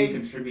Thomas they- Wayne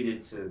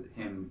contributed to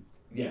him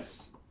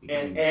yes.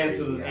 becoming And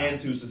crazy, to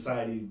to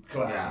society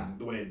collapsing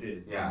the way it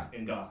did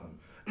in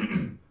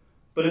Gotham.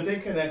 But if they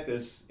connect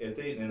this,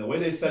 and the way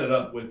they set it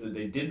up with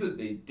they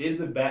did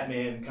the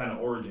Batman kind of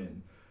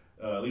origin,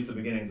 at least the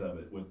beginnings of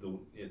it, with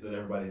that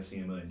everybody has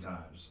seen a million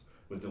times,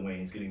 with the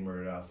Waynes getting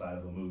murdered outside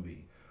of a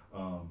movie,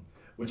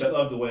 which I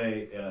love the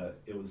way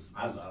it was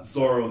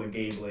Zorro the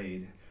Gay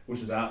Blade, which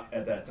was out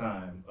at that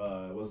time.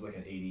 It was like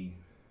an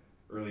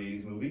early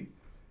 80s movie,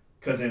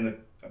 because I'm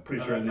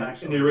pretty sure in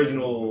the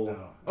original.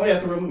 Oh yeah,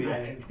 it's a real movie.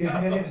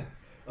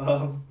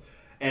 Yeah.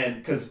 And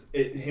because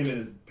him and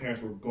his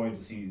parents were going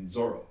to see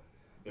Zorro.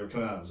 They were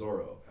coming out of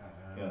Zorro.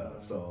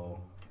 So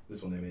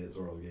this one they made it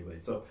Zorro the Gay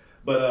Blade. So,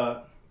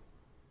 but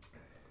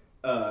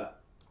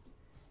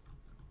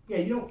yeah,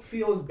 you don't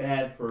feel as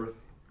bad for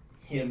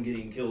him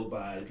getting killed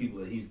by the people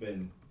that he's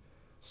been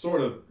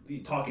sort of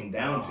talking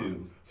down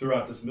to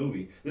throughout this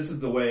movie. This is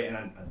the way, and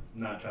I'm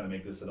not trying to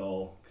make this at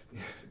all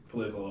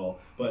political at all,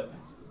 but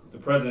the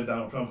president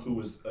Donald Trump, who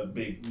was a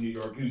big New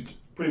York, who's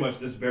pretty much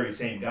this very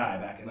same guy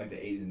back in like the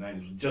 80s and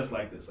 90s, was just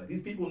like this. Like,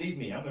 these people need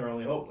me. I'm their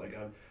only hope. Like,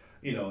 and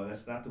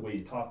that's not the way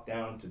you talk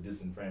down to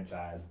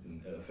disenfranchised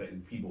and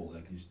affected people.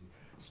 Like, you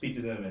speak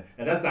to them,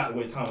 and that's not the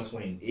way Thomas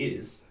Wayne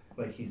is.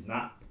 Like, he's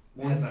not.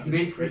 Well, he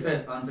basically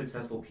said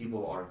unsuccessful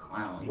people are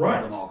clowns. Right.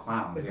 Called them all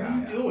clowns. Like, Yeah,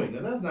 what are you doing?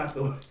 And that's not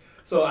the.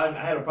 So I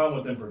had a problem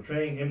with them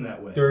portraying him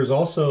that way.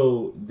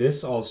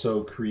 This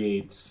also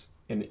creates,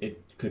 and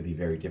it could be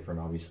very different,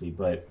 obviously,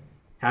 but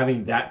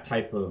having that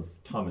type of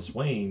Thomas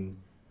Wayne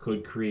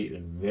could create a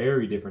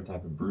very different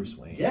type of Bruce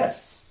Wayne.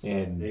 Yes.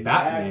 And Exactly.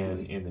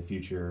 Batman in the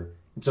future.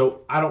 And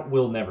so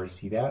we'll never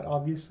see that,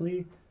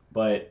 obviously,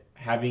 but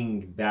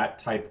having that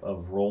type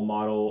of role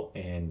model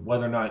and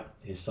whether or not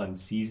his son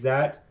sees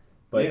that,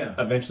 but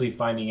eventually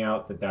finding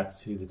out that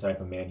that's who the type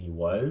of man he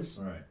was,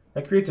 Right.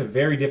 that creates a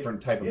very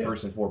different type of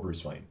person for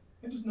Bruce Wayne.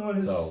 And just knowing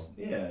his,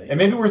 and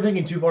maybe we're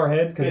thinking too far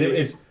ahead because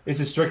this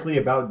is strictly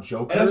about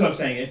Joker. And that's what I'm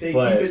saying. If they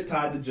keep it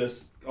tied to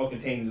just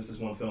containing just this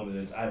one film,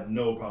 then I have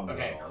no problem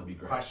with it. It'd be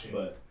great. Question.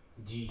 But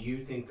do you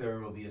think there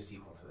will be a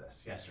sequel to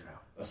this? Yes or no?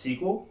 a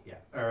sequel? Yeah,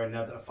 or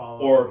another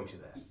follow-up movie to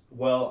this?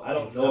 Well, I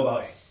don't In know some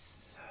about. way.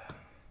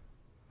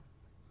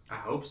 I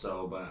hope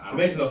so, but I If don't it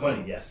makes think enough so.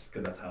 money, yes,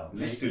 because that's how So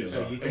the studios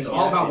are. you think It's yes?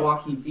 all about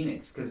Joaquin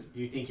Phoenix. Because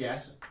You think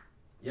yes?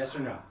 Yes or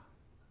no?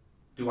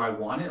 do I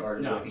want it or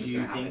do I No. think Do it's you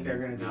gonna think happen? they're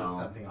going to do No.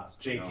 something else?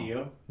 Jake, No. do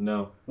you?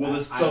 No. Will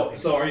this I don't think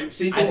so are you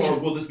sequel I think or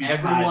will this be tied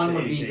everyone to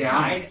would be anything?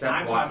 down. Tied, except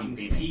I'm Joaquin talking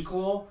Phoenix.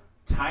 sequel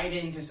tied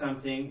into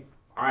something.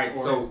 All right,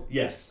 Or so is-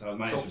 Yes,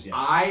 my answer is yes.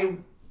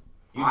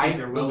 You I think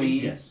there will be?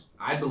 believe Yes.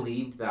 I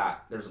believe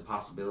that there's a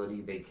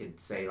possibility they could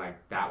say like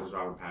that was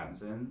Robert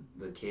Pattinson,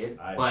 the kid.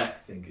 I But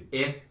think it.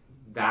 if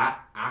that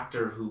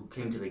actor who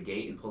came to the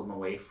gate and pulled him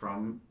away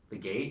from the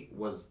gate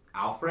was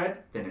Alfred,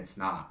 then it's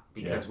not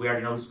because we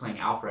already know who's playing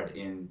Alfred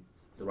in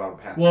the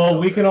Robert Pattinson. Well,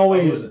 we Joker. can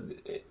always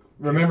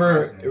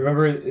remember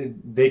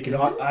they can.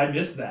 I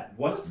missed that.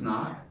 No, What's it's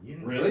not. Yeah, you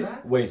didn't Really? know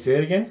that? Wait, say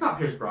it again. It's not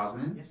Pierce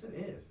Brosnan. Yes, it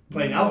is.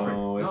 playing Alfred?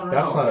 No, No,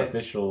 that's not it's-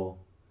 official.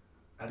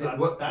 I Did- thought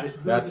what- that's did-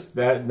 who That's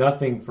that.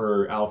 Nothing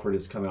for Alfred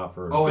has come out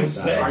for. Oh, that.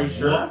 it's- are you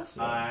sure? What?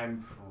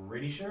 I'm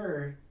pretty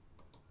sure.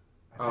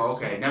 Oh,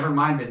 okay. Never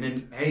mind. And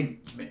then hey,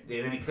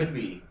 then it could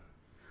be.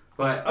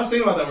 But I was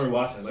thinking about that when we were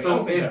watching. Like, So I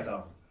don't think if- that's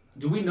Alfred.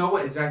 do we know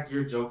what exact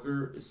year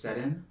Joker is set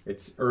in?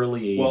 It's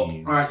early Well,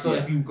 80s. All right. So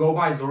Yeah. if you go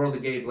by Zorro the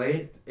Gay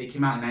Blade, it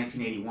came out in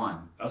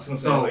 1981. I was going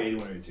to say So, it's like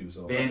 81 or 82.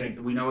 So I Then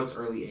think we know it's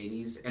early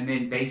 80s, and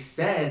then they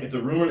said if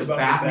the rumors the about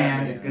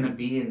Batman is going to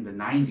be in the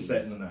 90s.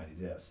 set in the 90s,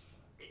 yes.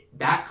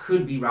 That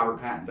could be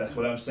Robert Pattinson. That's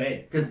what I'm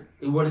saying. Because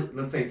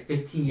let's say it's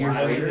 15 years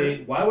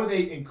later. Why would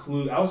they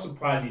include? I was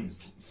surprised to even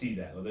see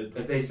that.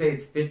 If they say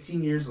it's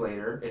 15 years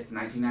later, it's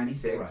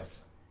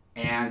 1996,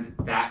 and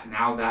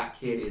that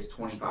kid is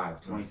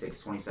 25,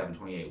 26, 27,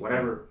 28,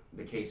 whatever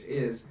the case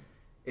is,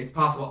 it's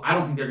possible. I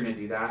don't think they're going to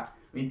do that.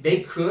 I mean,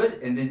 they could,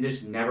 and then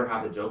just never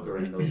have the Joker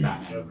in those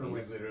Batman Joker would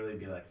movies. literally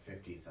be like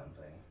 50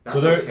 something. That's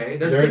So okay.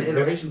 There's been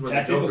iterations where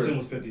Jack the Nicholson Joker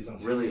was 50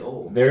 something. really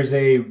old. There's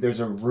a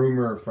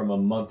rumor from a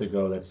month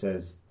ago that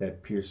says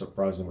that Pierce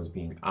Brosnan was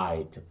being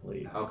eyed to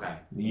play. Okay.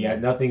 Yeah,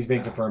 nothing's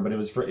been confirmed, but it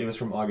was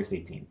from August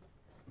 18th.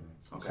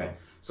 Okay.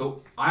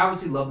 So I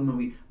obviously love the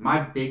movie. My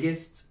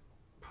biggest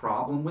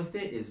problem with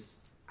it is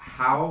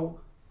how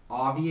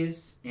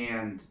obvious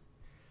and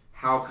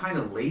how kind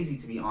of lazy,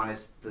 to be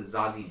honest, the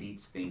Zazie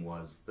Beetz thing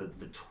was. The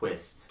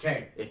twist,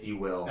 Okay, if you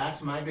will.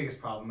 that's my biggest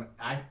problem.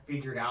 I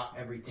figured out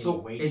everything So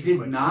way it too did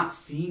quickly. not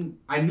seem.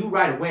 I knew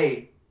right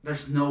away.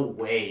 There's no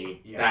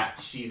way Yeah. that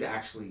she's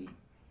actually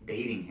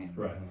dating him.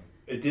 Right.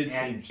 It did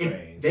And seem if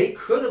strange. they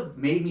could have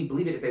made me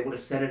believe it if they would have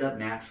set it up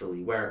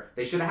naturally, where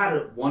they should have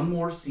had one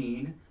more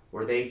scene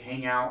where they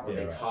hang out or Yeah,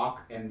 they right.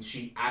 talk, and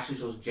she actually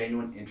shows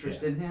genuine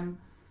interest in him.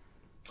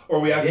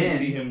 Or we actually Then-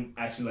 see him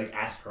actually like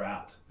ask her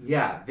out.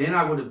 Yeah, then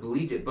I would have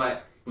believed it.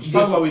 But Which he is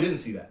probably just- why we didn't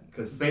see that.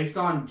 Because based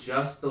on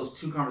just those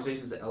two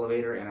conversations at the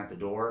elevator and at the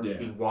door, Yeah.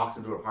 he walks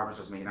into her apartment,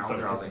 starts making out with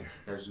her. I was like,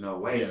 "There's no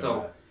way." Yeah,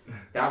 so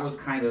that was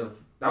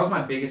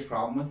my biggest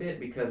problem with it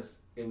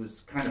because it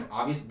was kind of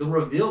obvious. The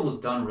reveal was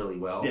done really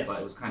well, Yes. but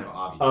it was kind of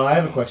obvious. I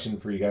have a question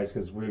for you guys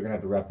because we're gonna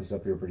have to wrap this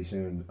up here pretty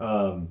soon.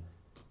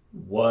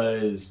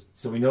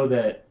 So we know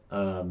that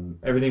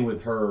everything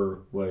with her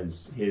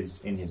was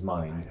in his I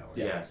mind. know.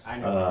 Yes. I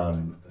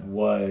know.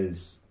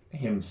 Was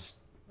him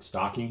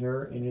stalking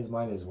her in his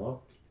mind as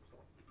well?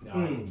 No,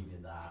 I think he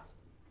did that.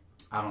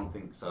 I don't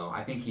think so.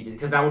 I think he did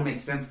because that would make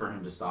sense for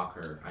him to stalk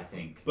her. I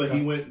think.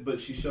 but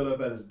she showed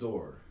up at his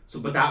door.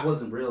 But that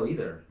wasn't real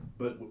either.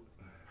 But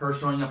Her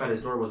showing up at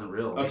his door wasn't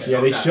real. Okay. Yeah,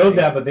 they showed scene.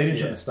 that, but they didn't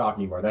show Yeah. the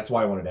stalking part. That's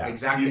why I wanted to ask.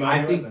 Exactly. You I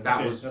mind think that? that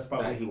Okay, was that's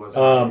probably- that he was.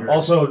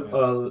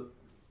 Also,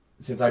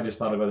 since I just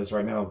thought about this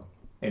right now,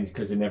 and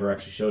because it never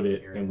actually showed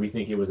it, Here it and we is.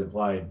 think it was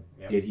implied,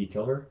 Yep. did he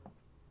kill her?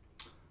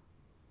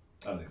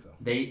 I don't think so.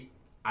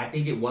 I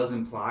think it was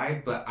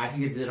implied, but I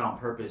think it did it on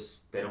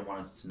purpose. They don't want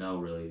us to know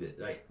really.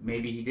 Like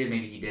maybe he did,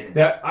 maybe he didn't.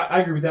 That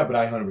I agree with that, but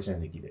I 100%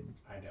 think he did.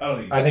 I don't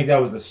think. I think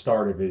that was the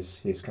start of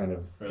his kind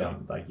of Really?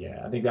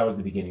 I think that was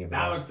the beginning of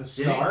That was the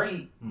Didn't start.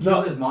 he No.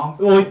 kill his mom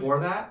Well, he- before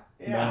that?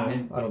 Yeah.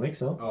 No, I don't think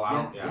so. Oh, I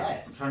don't. Yeah.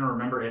 Yes. I'm trying to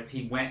remember if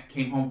he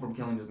came home from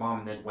killing his mom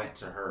and then went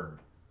to her.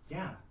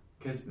 Yeah.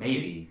 Because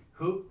Maybe.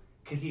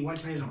 Because he went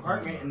to his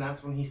apartment and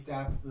that's when he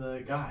stabbed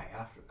the guy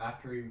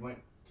after he went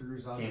through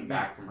Zazie Came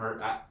back from her.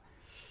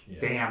 Yeah.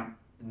 Damn.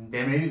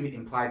 They maybe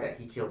implied that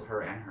he killed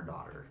her and her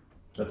daughter.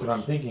 That's what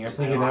I'm thinking. I'm is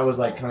thinking that was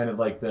like possible. kind of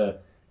like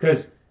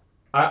because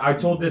I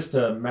told this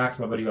to Max,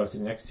 my buddy who I was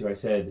sitting next to. I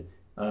said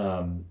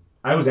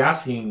I was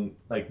asking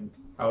I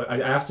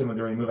asked him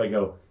during the movie. I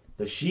go,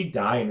 does she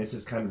die? And this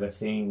is kind of the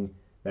thing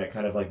that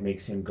kind of like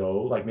makes him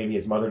go. Like maybe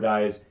his mother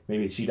dies,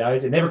 maybe she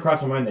dies. It never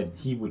crossed my mind that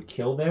he would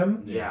kill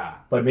them. Yeah.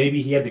 But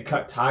maybe he had to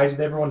cut ties with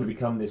everyone to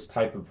become this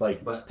type of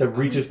like to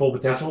reach his full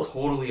potential. That's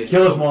totally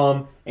kill his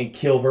mom and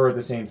kill her at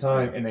the same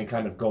time, and then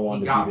kind of go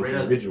on to be this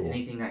individual.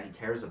 Anything that he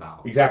cares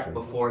about. Exactly.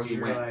 Before he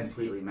went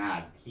completely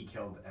mad. He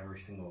killed every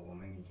single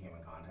woman he came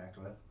in contact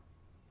with.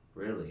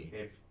 Really?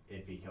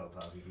 If he killed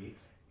Toby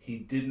Keith. He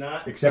did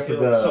not. Except kill,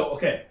 for the. So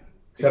okay.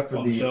 Except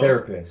for the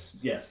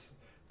therapist. Yes.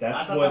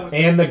 That's what.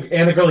 And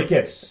the girl he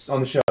kissed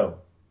on the show.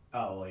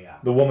 Oh well, yeah.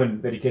 The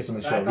woman that he kissed on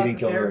the show. He didn't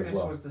kill her as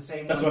well. Was the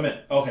same that's what I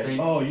meant. Okay. Same.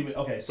 Oh, you mean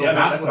okay? So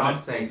that's what I'm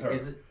saying.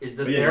 Is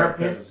the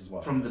therapist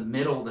from the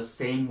middle the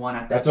same one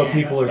at the end? That's what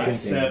people are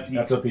thinking.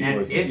 That's what people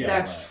are thinking. If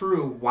that's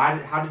true,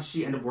 how did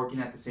she end up working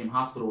at the same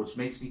hospital? Which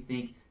makes me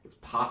think it's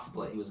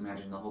possible that he was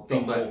imagining the whole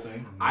thing. But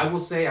I will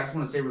say, I just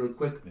want to say really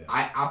quick,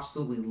 I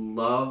absolutely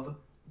love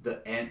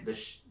the end,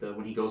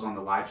 when he goes on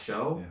the live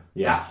show.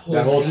 Yeah.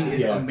 That whole scene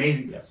is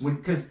amazing.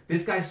 Because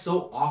this guy's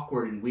so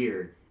awkward and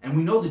weird. And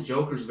we know the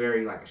Joker's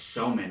very like a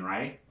showman,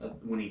 right?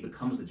 When he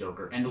becomes the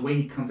Joker. And the way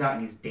he comes out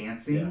and he's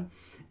dancing,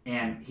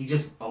 and he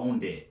just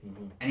owned it.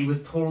 Mm-hmm. And he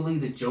was totally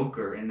the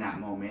Joker in that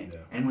moment. Yeah.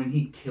 And when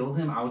he killed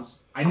him,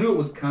 I knew it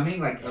was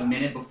coming like a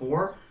minute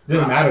before. It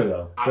doesn't matter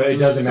though. But it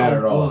doesn't matter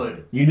at all.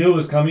 You knew it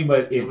was coming,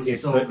 but they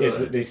set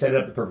it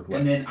up the perfect way.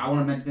 And then I want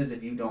to mention this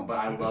if you don't, but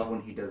I love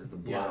when he does the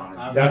blood on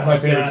his. That's my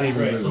favorite scene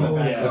from the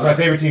movie. That's my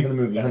favorite scene from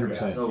the movie.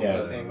 100%. So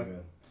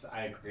yeah.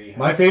 I agree.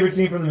 My favorite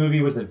scene from the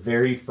movie was the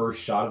very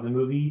first shot of the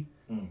movie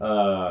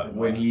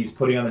when he's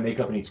putting on the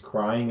makeup and he's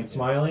crying and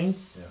smiling.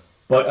 Yeah.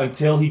 But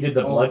until he did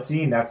the blood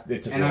scene,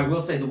 And I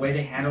will say the way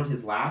they handled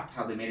his laugh,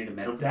 how they made it a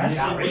medical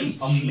condition,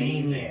 was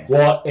amazing.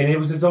 Well, and it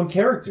was his own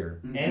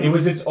character. Mm-hmm. And it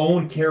was its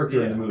own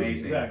character in the movie.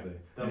 Exactly.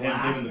 And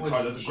him giving the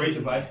card. That's a great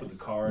device with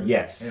the card.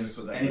 Yes.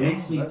 And it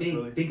makes me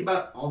think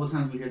about all the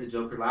times we hear the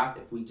Joker laugh.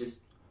 If we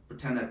just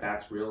pretend that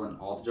that's real in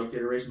all the Joker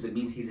iterations, it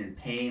means he's in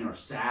pain or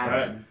sad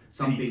or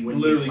something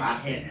when literally he's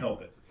laughing. Can't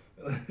help it.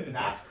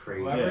 That's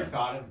crazy. Whoever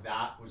thought of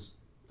that was.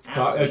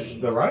 It's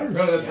the writers.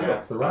 No, that's real.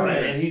 It's the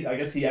writers. And I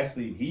guess he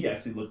actually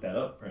looked that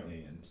up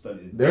apparently and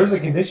studied it. There's a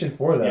condition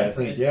for that. I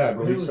think. Yeah, I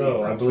believe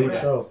so. I believe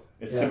so.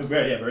 It's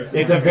very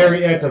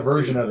it's a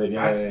version of it.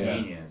 That's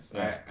genius.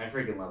 I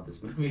freaking love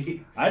this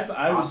movie.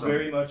 I was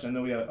very much. I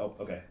know we got. Oh,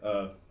 okay.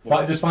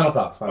 Just final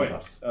thoughts. Final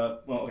thoughts.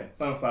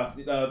 Final thoughts.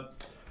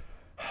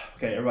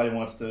 Okay, everybody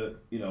wants to,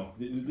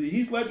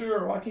 Heath Ledger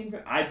or Joaquin.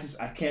 I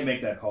can't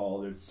make that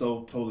call. They're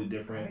so totally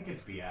different. I think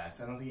it's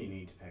BS. I don't think you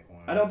need to pick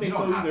one. I don't think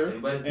so either.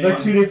 They're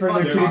two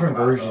different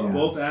versions.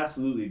 Both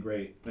absolutely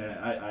great. Man,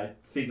 I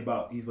think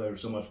about Heath Ledger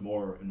so much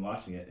more in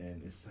watching it,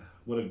 and it's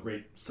such a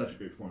great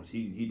performance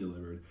he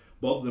delivered.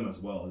 Both of them as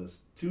well.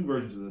 There's two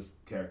versions of this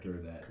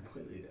character that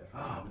completely different.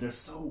 But they're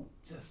so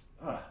just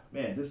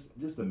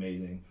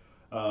amazing.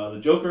 The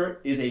Joker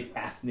is a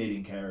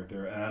fascinating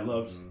character, and I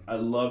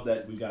love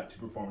that we got two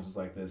performances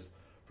like this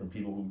from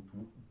people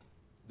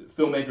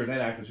filmmakers and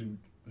actors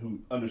who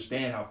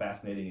understand how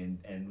fascinating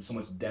and so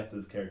much depth to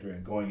this character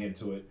and going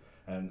into it.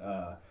 And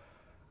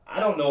I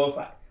don't know if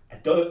I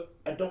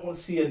don't want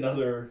to see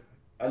another.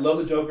 I love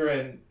the Joker,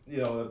 and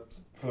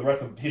for the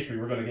rest of history,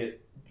 we're going to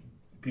get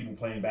people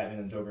playing Batman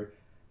and Joker.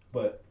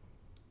 But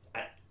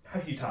how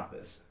can you top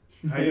this?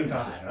 How do you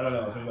top this? I don't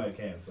know if anybody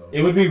can. So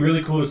it would be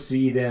really cool to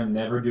see them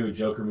never do a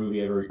Joker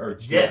movie ever, or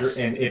Joker,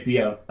 and it be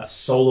a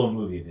solo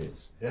movie of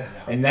his. Yeah.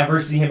 And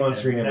never see him on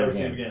screen ever again.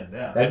 See him again.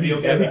 Yeah. That'd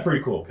be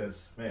pretty cool.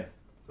 Because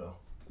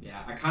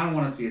yeah, I kind of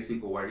want to see a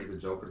sequel where he's the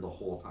Joker the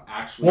whole time.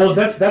 Actually, well,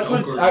 that's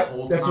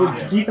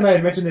what Keith and I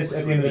had mentioned this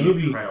at the end of the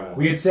movie. Incredible.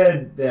 We had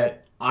said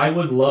that I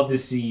would love to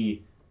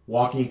see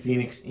Joaquin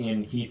Phoenix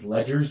in Heath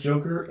Ledger's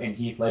Joker and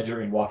Heath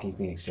Ledger in Joaquin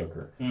Phoenix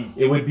Joker.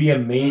 It would be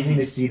amazing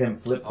to see them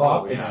flip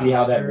flop and see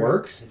how that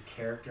works. His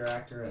character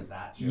actor as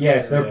that Joker.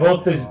 Yes, they're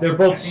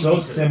both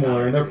so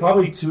similar, and they're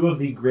probably two of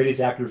the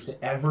greatest actors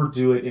to ever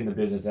do it in the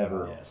business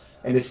ever. Yes.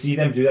 And to see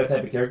them do that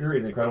type of character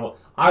is incredible.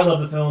 I love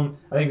the film.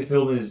 I think the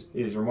film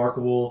is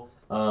remarkable.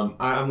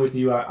 I'm with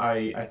you.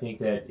 I think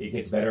that it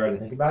gets better as I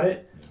think about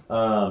it.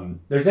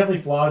 There's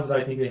definitely flaws that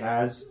I think it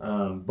has,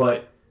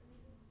 but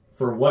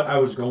for what I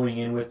was going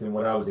in with and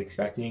what I was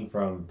expecting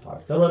from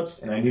Todd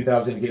Phillips, and I knew that I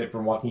was going to get it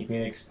from Joaquin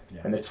Phoenix,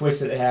 and the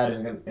twist that it had,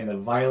 and the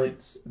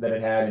violence that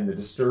it had, and the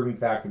disturbing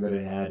factor that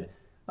it had,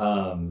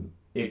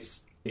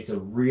 it's a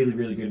really,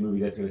 really good movie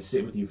that's going to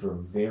sit with you for a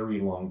very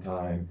long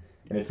time,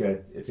 and it's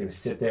going to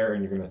sit there,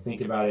 and you're going to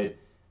think about it,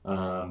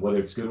 whether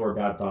it's good or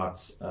bad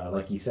thoughts.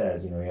 Like he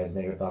says, he has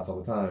negative thoughts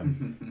all the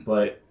time,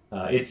 but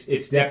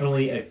it's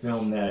definitely a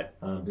film that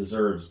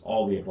deserves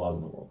all the applause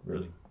in the world,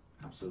 really.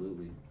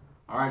 Absolutely.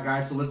 All right,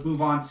 guys, so let's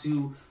move on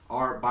to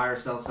our buy or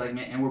sell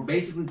segment, and we're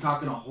basically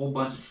talking a whole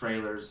bunch of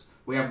trailers.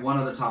 We have one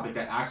other topic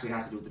that actually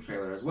has to do with the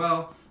trailer as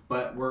well,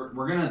 but we're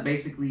going to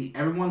basically,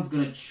 everyone's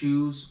going to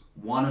choose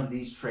one of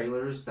these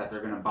trailers that they're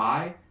going to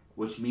buy,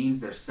 which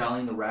means they're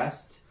selling the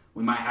rest.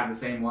 We might have the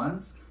same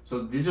ones.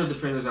 So these are the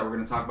trailers that we're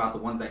going to talk about, the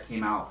ones that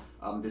came out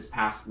this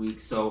past week.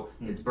 So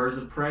it's Birds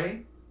of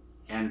Prey,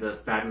 and the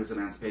Fabulous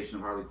Emancipation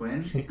of Harley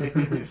Quinn. Like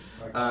the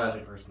only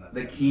person that's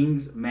The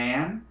King's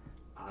Man,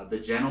 The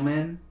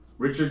Gentleman,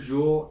 Richard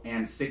Jewell,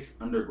 and Six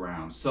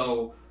Underground.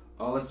 So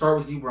let's start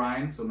with you,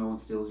 Brian, so no one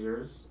steals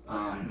yours.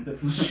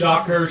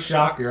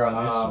 Shocker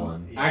on this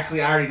one.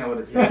 Actually, I already know what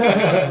it's.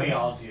 We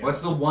all do.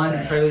 What's the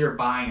one trailer you're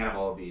buying out of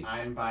all of these?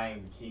 I'm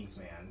buying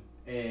Kingsman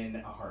in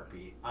a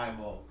heartbeat. I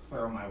will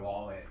throw my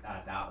wallet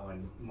at that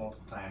one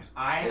multiple times.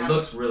 It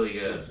looks really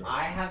good.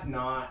 I have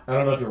not. I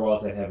don't know if your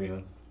wallet's that heavy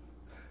enough.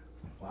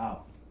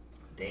 Wow.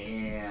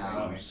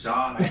 Damn, My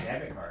shots.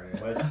 debit card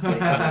is. What's-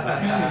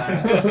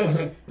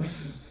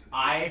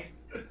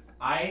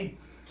 I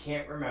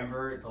can't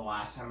remember the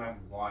last time I've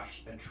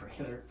watched a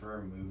trailer for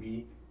a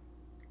movie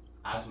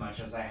as much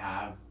as I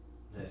have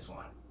this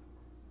one.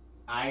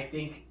 I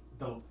think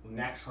the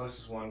next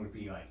closest one would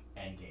be like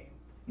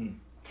Endgame,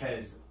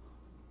 because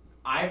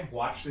I've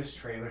watched this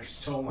trailer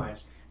so much,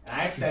 and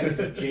I've said it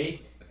to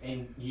Jake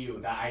and you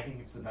that I think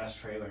it's the best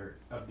trailer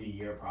of the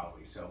year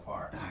probably so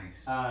far.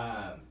 Nice.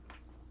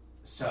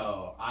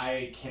 So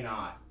I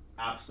cannot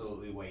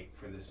absolutely wait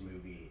for this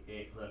movie.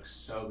 It looks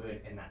so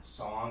good, and that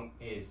song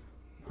is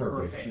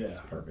perfect. Yeah.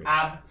 Perfect.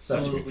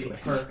 Absolutely Such a good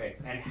choice.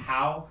 perfect. And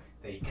how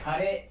they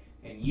cut it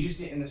and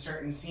used it in the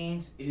certain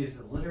scenes, it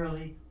is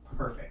literally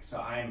perfect. So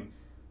I'm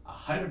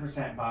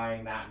 100%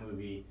 buying that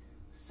movie.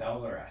 Sell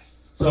the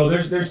rest. So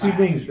there's two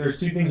things. There's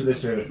two things with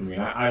this trailer for me.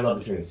 I love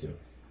the trailer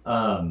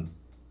too.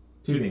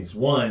 Two things.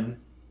 One,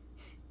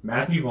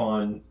 Matthew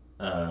Vaughn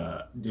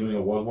doing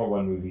a World War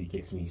I movie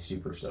gets me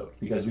super stoked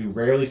because we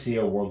rarely see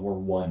a World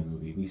War I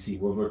movie. We see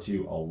World War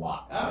II a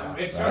lot.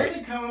 It's starting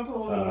to come up a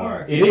little bit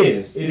more. It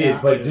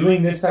is. But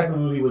doing this type of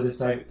movie with this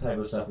type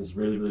of stuff is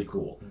really, really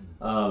cool.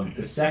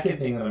 The second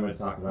thing that I'm going to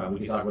talk about, we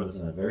can talk about this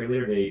on a very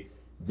later date.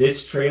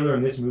 This trailer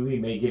and this movie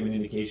may give an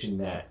indication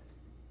that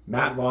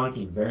Matt Vaughn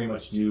can very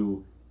much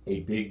do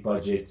a big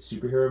budget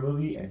superhero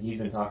movie, and he's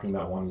been talking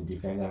about wanting to do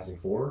Fantastic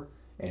Four,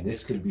 and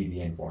this could be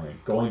the end for him.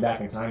 Going back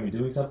in time and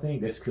doing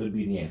something, this could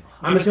be the end.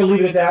 I'm just going to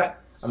leave it at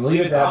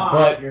that.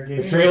 But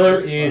the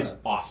trailer is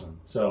awesome.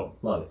 So,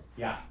 love it.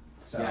 Yeah.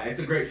 So Yeah, it's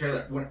a great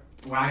trailer. When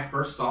I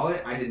first saw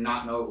it, I did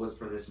not know it was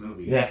for this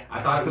movie. Yeah.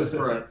 I thought it was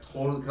for a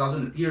total, because I was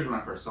in the theaters when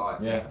I first saw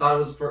it. Yeah. I thought it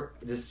was for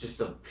just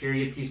a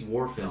period piece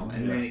war film,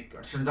 and then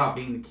it turns out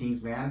being the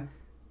King's Man.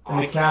 And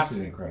the Awesome. cast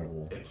is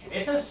incredible.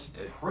 it's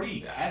a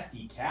pretty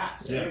hefty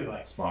cast too.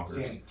 Like It's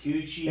bonkers. Sam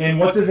Tucci And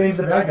what's his name's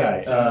the bad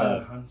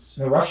guy? Hunt.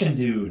 The Russian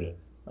dude.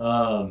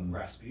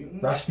 Rasputin.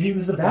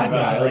 Rasputin's the bad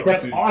guy. Like,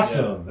 that's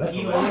awesome. That's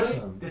He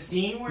awesome. The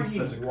scene where He's he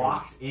such a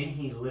walks in,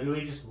 he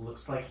literally just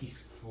looks like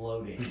he's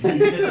floating. He's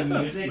in the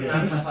music, and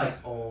I'm just like,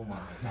 oh my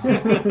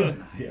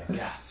god.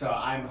 Yeah, so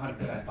I'm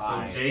 100% So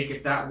buying. Jake,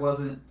 if that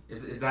wasn't,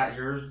 is that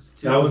yours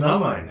too? That was not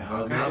mine. No, That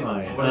was Okay, not so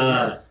mine. what is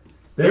yours?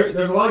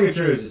 There's a lot of good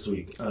trailers this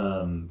week.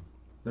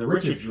 The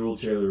Richard Jewell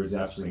trailer is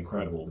absolutely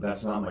incredible, but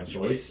that's not my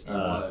choice. It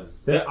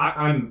was.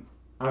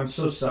 I'm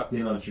so sucked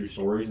in on true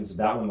stories, and so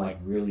that one like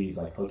really is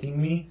like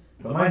hooking me.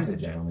 But mine's The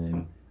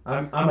Gentleman.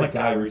 I'm a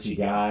Guy Ritchie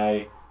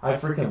guy. I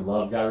freaking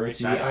love Guy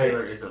Ritchie. That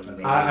trailer is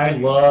amazing. I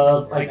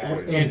love like Yeah,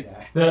 and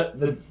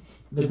the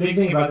big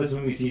thing about this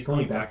movie is he's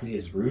going back to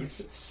his roots,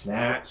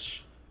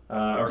 Snatch,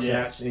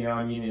 Snatch, you know what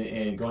I mean,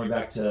 and going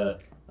back to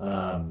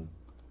some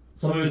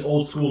of his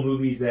old school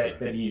movies that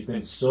he's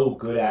been so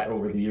good at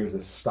over the years,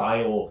 the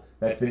style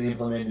that's been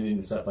implemented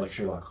into stuff like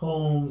Sherlock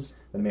Holmes,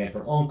 The Man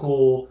from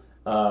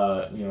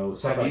U.N.C.L.E.,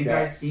 stuff Have like you that.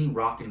 guys seen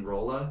Rock and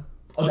Rolla?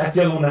 Oh, that's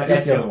the other one.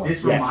 That's the other one.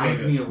 This Yes.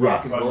 reminds me of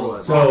Rock Yes. and Rolla.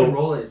 So- Rock and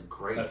Rolla is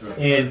great. That's right.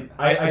 And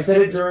I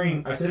said it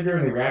during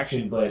the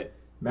reaction, but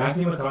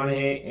Matthew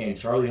McConaughey and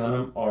Charlie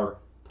Hunnam are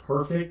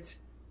perfect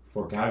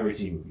for Guy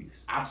Ritchie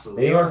movies.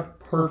 Absolutely. They are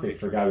perfect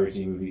for Guy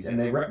Ritchie movies, and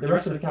the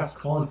rest of the cast,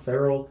 Colin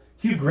Farrell,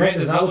 Hugh Grant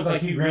does not look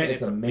like Hugh Grant.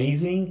 It's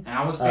amazing. And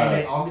I was saying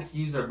they all get to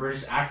use their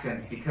British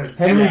accents because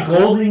Henry Yeah.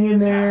 Golding in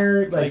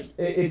there, like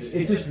it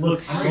just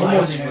looks so Henry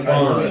much Golding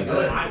fun. really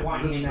good. I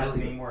want him as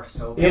anymore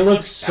so It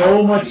looks so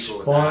That much would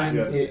be cool. fun.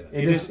 That-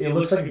 It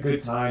looks like a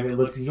good time. It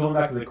looks going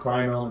back to the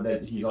crime element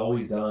that he's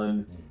always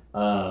done.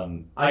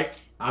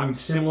 I'm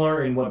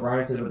similar in what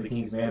Brian said about The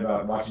King's Man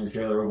about watching the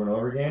trailer over and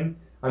over again.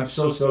 I'm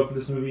so stoked for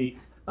this movie.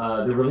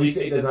 The release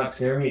date does not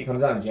scare me. It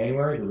comes out in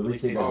January. The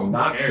release date does Oh, who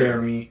not cares?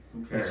 scare me. Who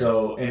And cares?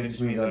 it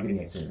just means I'm getting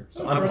it sooner.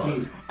 So I'm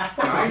pumped. Guy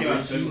Came out in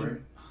Ritchie, February.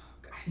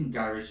 I think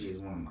Guy Ritchie is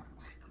one of my.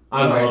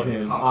 I Right, love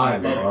him. top I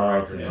five favorite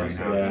love directors him. right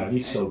now. Yeah,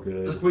 he's so Look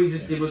good. what he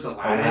just did with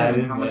Aladdin, Aladdin,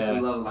 and how much yeah. we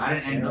love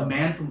Aladdin, and The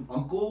Man from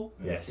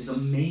U.N.C.L.E. Yes.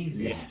 is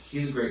amazing. Yes.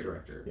 He's a great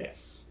director.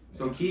 Yes.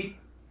 So Keith,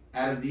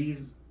 out of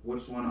these,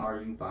 which one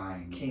are you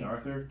buying? King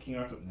Arthur? No,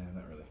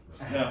 not really.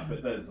 No,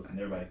 but that doesn't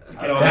everybody.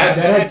 That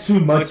had too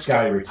much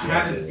Guy Ritchie. I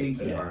haven't in it. seen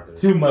King Yeah. Arthur.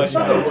 Too much It's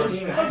not Guy the Ritchie.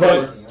 worst. It's not the But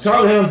worst.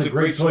 Charlie Hunnam's a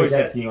great choice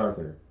as King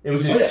Arthur. It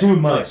was just too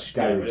much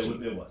Guy Yeah,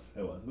 Ritchie. It was.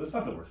 But it's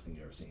not the worst thing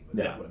you've ever seen.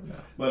 But No.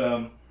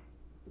 But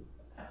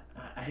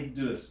I hate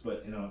to do this,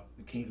 but the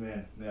King's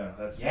Man. Yeah,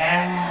 that's.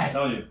 Yes!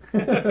 I'm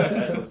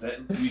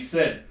telling you. We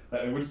said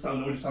we're just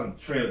talking the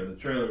trailer. The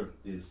trailer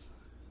is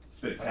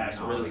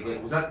spectacular. Really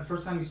good. Was that the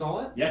first time you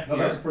saw it? Yeah, no,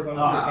 that's the first time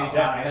Oh, I thank yeah,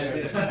 God. I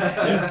did it.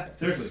 Yeah,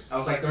 seriously. That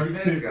was like 30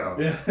 minutes ago.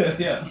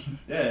 Yeah.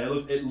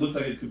 It looks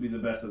like it could be the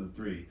best of the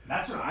three.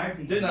 That's what I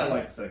think. Did not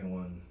like the second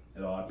one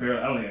at all. I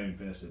don't think I even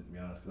finished it, to be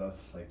honest, because I was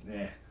just like,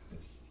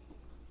 it's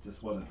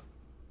just wasn't.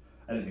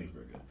 I didn't think it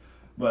was very good.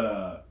 But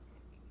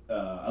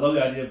I love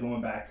the idea of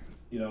going back.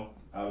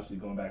 Obviously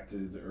going back to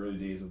the early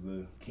days of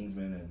the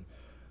Kingsman,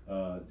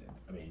 and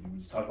you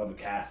just talk about the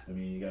cast.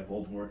 You got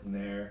Voldemort in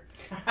there.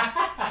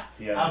 I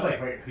was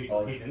like, wait,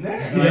 he's in there?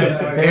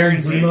 Yeah. Baron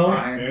Zemo.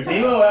 Baron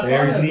Zemo.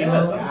 Baron That's Zemo.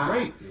 that was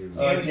great.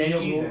 Daniel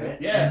G's in Gold.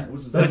 it. Yeah.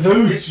 The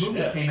Tooch. This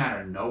movie came out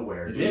of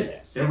nowhere. It Dude.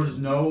 did. There was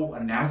no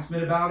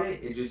announcement about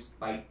it. It just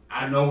out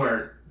of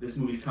nowhere. This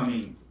movie's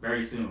coming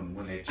very soon.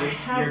 When they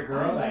Your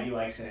girl that you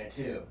like's in it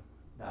too.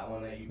 That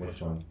one that you.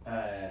 Which one?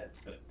 Not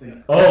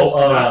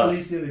Oh,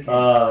 Alicia the King.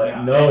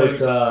 no, it's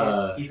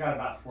He's got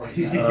about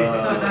 40.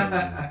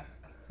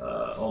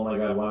 oh my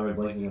God, why am I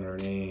blanking on her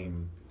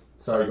name?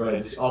 Sorry, go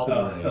ahead. I'll think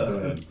of her name. Go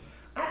ahead.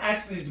 I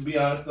actually, to be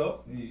honest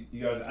though, you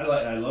guys,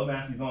 I love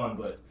Matthew Vaughn,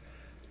 but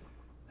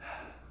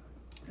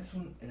this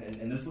one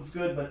and this looks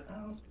good, but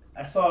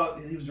I saw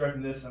he was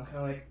directing this, and I'm kind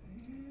of like.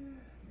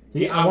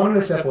 I wanted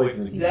to step away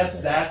from the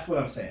Kingsman. That's what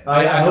I'm saying.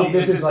 I hope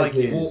this is like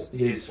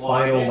his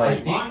final I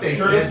like. think they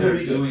Sure, said it's they're gonna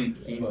be doing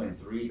good. Kingsman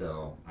 3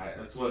 though.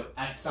 That's what.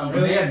 At some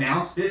When they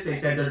announced this, they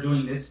said they're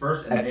doing this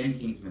first and That's- then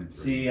Kingsman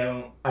 3. See, I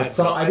don't. I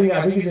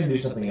think he's gonna do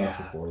something else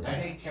before I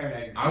that. think Taron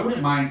Egerton. I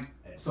wouldn't mind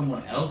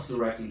someone else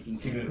directing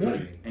Kingsman 3 Yeah.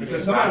 and Because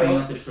just somebody wrapping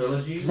else- up the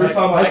trilogy. We're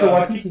talking Michael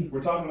about Waititi.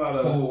 We're talking about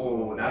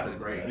Oh, that's a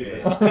great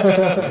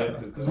idea.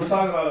 because we're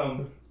talking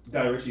about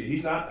Guy Ritchie.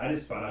 He's not. I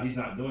just found out he's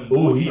not doing.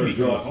 Oh, he'd be Sherlock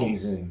good as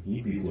Holmes. Kingsman.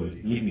 He'd be good.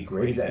 He'd be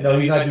great. No,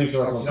 he's not doing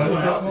Sherlock Holmes.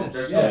 Someone else is.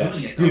 They're still Yeah.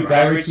 doing it. Dude, though,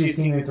 Guy right? Ritchie is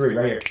Kingsman 3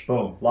 right here.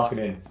 Boom, lock it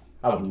in.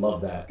 I would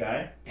love that.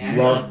 Guy. And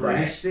Love it's a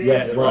British that. thing.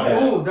 Yes, love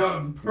that. Oh,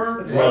 the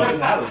perfect. It's right up his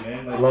alley,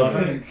 man. Like, Love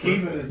it.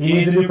 Kingsman is. He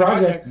needs a new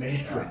project.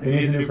 Man, He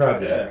needs a new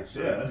project.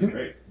 Yeah, that'd be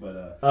great.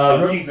 But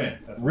real- Kingsman.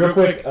 Real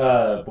quick,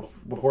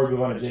 before we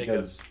move on to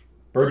Jacob's,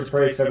 Birds of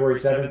Prey is February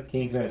 7th,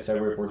 Kingsman is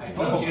February I 14th.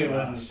 told you it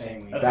wasn't the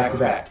same week. Back to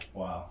back.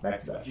 Wow.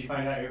 Back to back. Did you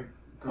find out your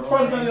girl? As far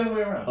as the other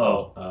way around.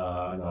 Oh,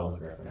 no, I'll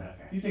look it up. Okay.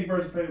 You think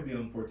Birds of Prey would be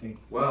on the 14th?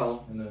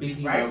 Well, And then-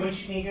 speaking Right? of Wouldn't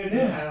you think it would be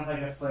Yeah. kind of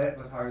like a flip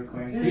with Harley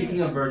Quinn?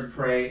 Speaking of Birds of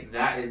Prey,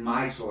 that is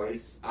my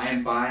choice. I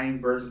am buying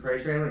Birds of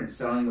Prey trailer and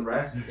selling the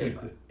rest.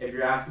 If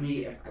you're asking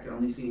me if I can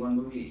only see one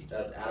movie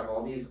out of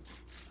all these,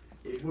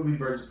 it would be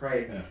Birds of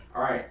Prey. Yeah.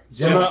 All right.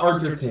 Gemma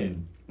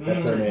Arterton.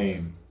 That's her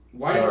name.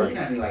 Why are you Sorry. looking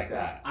at me like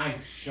that? I'm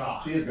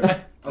shocked. She is great.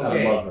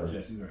 Okay. I love her.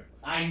 Yeah, she's great.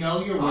 I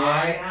know you're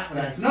wearing that,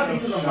 but It's I'm not so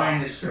because I'm shocked.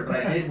 wearing this shirt,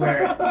 but I did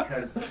wear it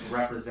because it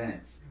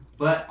represents.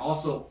 But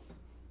also,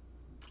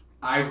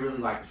 I really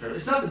like the trailer.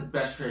 It's not the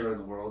best trailer in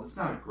the world. It's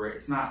not a great.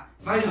 It's not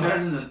even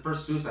better than the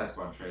first Suicide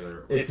Squad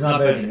trailer. It's not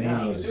better than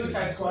any No, of the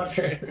Suicide Squad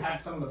trailers.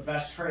 has some of the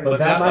best trailers. But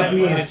that might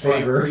be in its Like,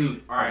 favor.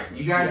 dude, all right,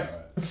 you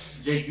guys,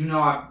 Jake, you know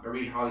I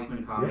read Harley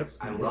Quinn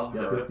comics. I love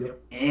her.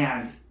 Yep.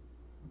 And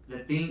the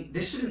thing,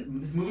 this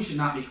movie should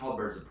not be called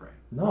Birds of Prey.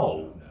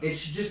 No. It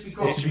should just be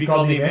called. It should be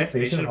called The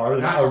Emancipation of Harley,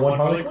 That's- or One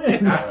Harley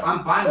Quinn.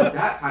 I'm fine with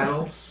that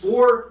title.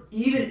 Or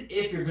even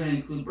if you're going to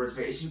include Birds of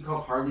Prey, it should be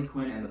called Harley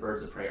Quinn and the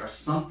Birds of Prey, or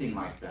something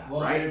like that, Well,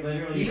 right? they're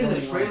literally Even the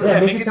only trailer- one- Yeah,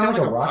 make it sound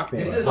like a rock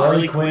band. This Like is-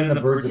 Harley Quinn and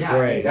the Birds of Yeah,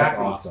 Prey.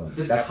 exactly. That's awesome.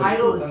 The That's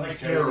title pretty is cool. like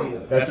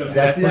terrible. That's pretty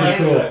Yeah,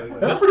 cool. exactly.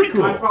 That's pretty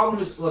My cool.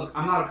 problem is, look,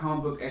 I'm not a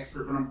comic book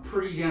expert, but I'm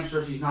pretty damn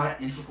sure she's not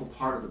an integral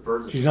part of the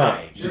Birds of She's Prey. not.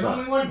 There's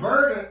only one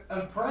bird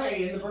of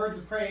prey in the Birds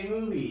of Prey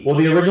movie. Well,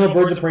 the original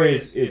Birds of Prey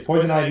is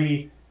Poison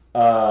Ivy,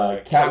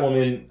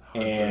 Catwoman,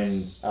 and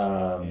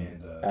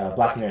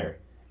Black Canary.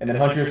 And then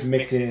Huntress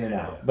mix in and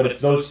out. But it's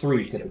those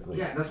three typically.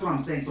 Yeah, that's what I'm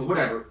saying. So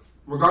whatever.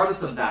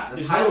 Regardless of that,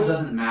 the Is title that-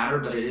 doesn't matter,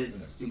 but it is a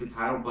stupid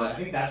title. I But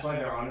think that's why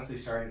they're honestly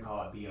starting to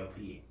call it BOP.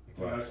 If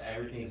you Right. notice,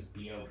 everything's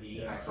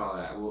BOP. I saw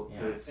that. Well, Yeah.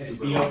 'cause it's It's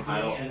super long BOP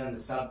title. and then the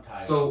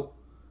subtitle. So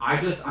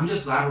I'm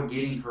just glad we're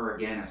getting her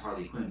again as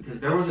Harley Quinn, because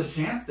there was a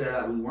chance there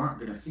that we weren't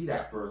going to see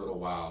that for a little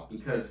while,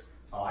 because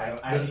I the-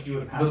 think you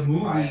would the have to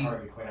movie- buy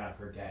Harley Quinn out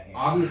for a decade.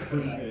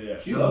 obviously Yeah,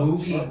 she the loves it.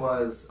 movie She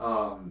loves was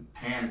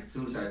panned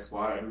Suicide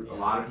Squad. A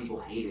lot of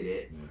people hated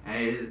it,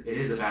 and it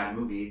is a bad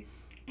movie.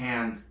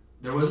 And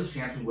there was a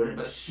chance we wouldn't,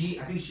 but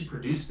I think she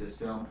produced this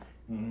film.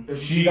 Mhm.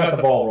 If She got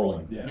the ball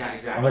rolling. Yeah,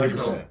 exactly.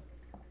 100%. So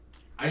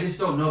I just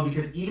don't know,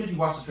 because even if you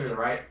watch the trailer,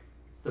 right,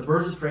 the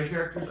Birds of Prey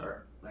characters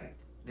are like,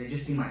 they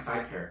just seem like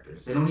side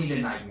characters. They don't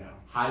even like No.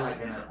 highlight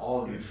them at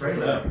all in the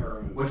trailer. Yeah.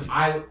 Her movie. Which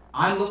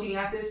I'm looking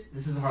at this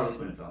is a Harley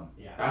Quinn film.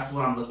 Yeah. That's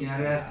what I'm looking at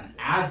it as. And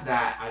as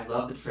that, I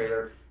love the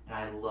trailer, and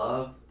I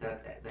love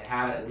that they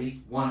have at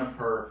least one of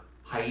her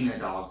hyena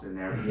dogs in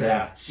there, because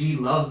Yeah. she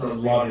loves I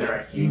those love things. They're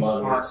a it. huge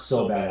Love it. part It's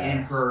so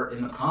badass.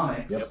 in the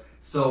comics. Yep.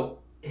 So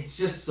it's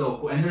just so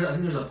cool. And I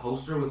think there's a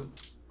poster with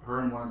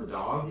her and one of the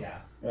dogs.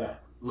 Yeah.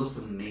 Looks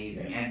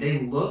amazing, and they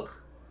look.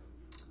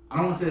 I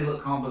don't want to say they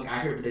look comic book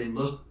accurate, but they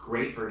look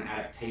great for an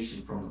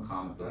adaptation from the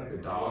comic book. The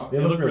dog. They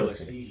look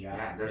realistic. CGI.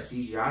 Yeah, they're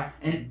CGI.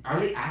 And are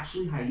they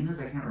actually hyenas?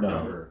 I can't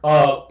remember.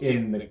 No.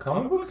 In the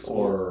comic books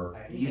or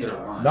I think Either they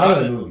are. one. not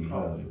in the movie?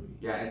 Not in the movie.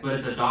 Yeah, but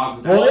it's a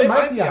dog. Well, it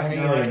might be a I mean,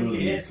 hyena I in the think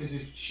movie. it is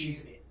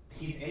because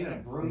he's in a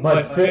broom.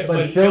 But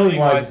filming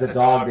wise, the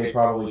dog they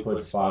probably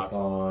put spots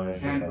on and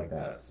stuff like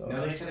that. So.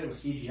 No, they said it was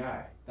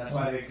CGI. That's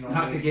why they can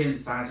Not to only. get into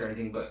science or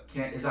anything, but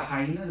can a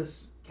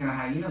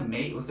hyena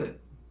mate with a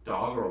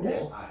dog or a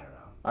wolf? I don't know.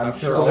 I'm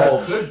sure So all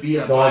that could be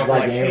a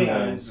dog-like hybrid-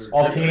 animals,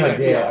 all there could canines,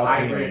 be a yeah, all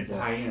hybrid canines.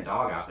 hyena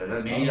dog out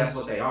there. Maybe that's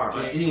what they are.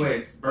 But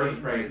anyways, birds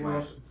of prey is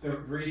Well, fine. the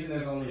reason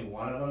there's only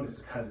one of them is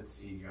because it's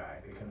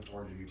CGI. They couldn't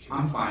afford to do two.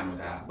 I'm fine with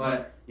that.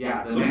 But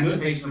yeah, the Looks good.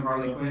 emancipation of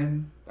Harley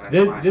Quinn. That's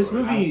my This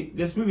choice.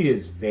 this movie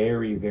is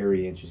very,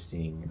 very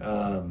interesting.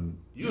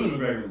 Ewan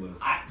McGregor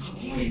looks.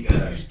 Way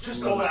good.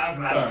 Just go out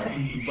of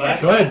Sorry.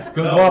 that. Go ahead,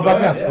 go on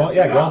Black Mask. Go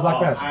on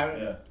Black Mask.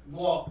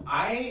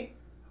 Yeah.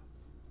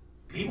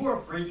 People were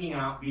freaking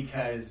out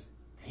because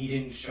he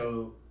didn't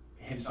show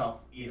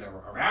himself either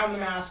around the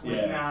mask, with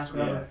the mask,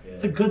 whatever.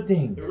 It's a good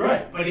thing.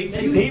 Right. But if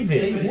They you, saved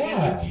it, but see,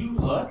 yeah. if you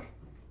look,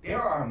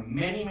 there are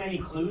many, many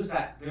clues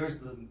that there's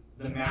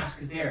the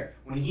mask is there.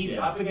 When he's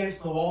up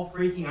against the wall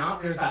freaking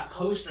out, there's that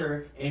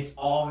poster and it's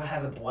all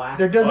has a black.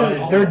 There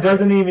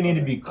doesn't even need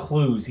to be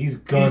clues. He's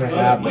gonna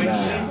have the when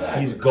mask. she's-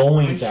 He's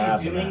going when to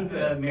have she's the doing mask.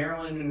 the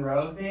Marilyn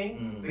Monroe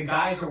thing, the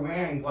guys are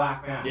wearing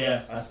black masks.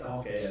 Yeah. That's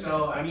okay. Yeah,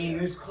 So I mean,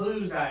 there's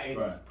clues that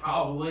it's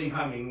probably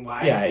coming.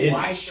 Why? Yeah, it's-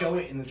 why show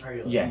it in the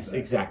trailer? Yes,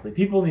 exactly.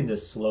 People need to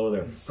slow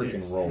their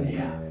freaking roll,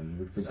 Yeah. man.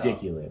 It's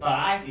ridiculous. But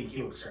I think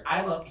he looks.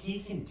 He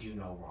can do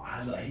no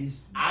wrong.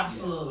 He's.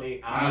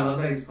 Absolutely. I love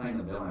that he's playing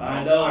the villain.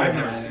 I know. I've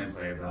never Nice. seen him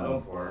play a I villain don't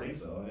before. think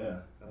so. Yeah.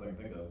 That's what I can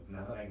think of.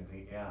 Nothing I can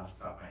think. Yeah, off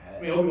the top of my I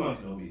head. mean, Obi-Wan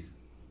Kenobi's.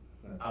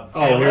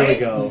 Oh, here we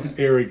go.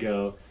 Here we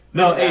go.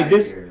 No, hey,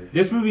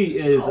 this movie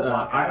is.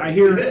 I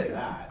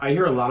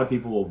hear a lot of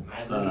people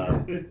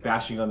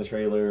bashing on the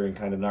trailer and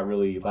kind of not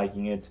really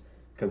liking it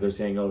because they're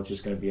saying, "Oh, it's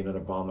just going to be another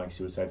bomb like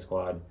Suicide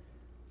Squad."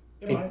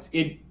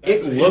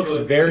 It looks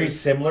very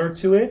similar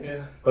to it,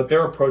 Yeah. but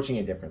they're approaching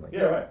it differently.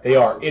 Yeah, right. They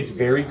are. It's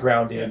very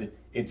grounded.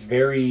 It's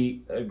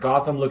very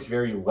Gotham looks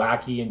very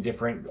wacky and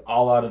different,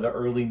 all out of the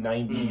early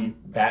 '90s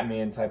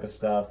Batman type of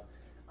stuff.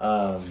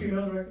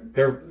 Female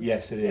director?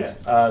 Yes, it is.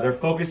 They're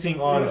focusing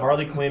on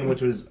Harley Quinn,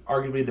 which was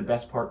arguably the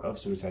best part of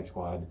Suicide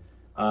Squad.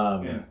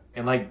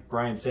 And like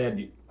Brian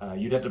said,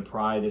 you'd have to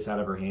pry this out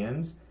of her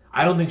hands.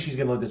 I don't think she's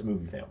going to let this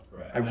movie fail.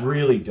 Right. I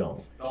really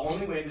don't. The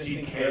only way this She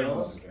thing cares about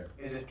fails the character.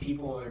 is if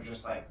people are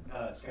just like,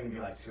 it's going to be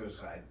like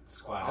Suicide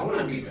Squad. I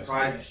wouldn't be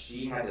surprised if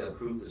she had to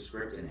approve the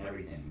script and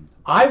everything.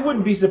 I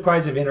wouldn't be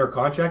surprised if in her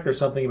contract there's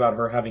something about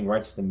her having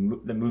rights to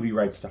the movie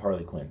rights to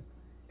Harley Quinn.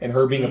 And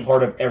her being a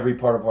part of every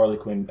part of Harley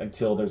Quinn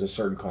until there's a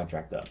certain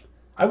contract up.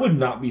 I would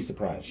not be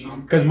surprised.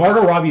 Because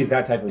Margot Robbie is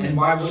that type of And man.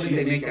 why wouldn't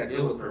they make that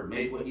deal with her?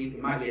 Maybe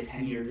it might be a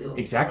 10-year deal.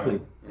 Exactly.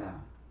 Yeah.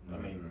 I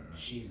mean,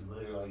 she's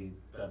literally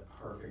the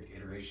perfect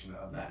iteration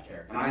of that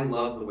character. And I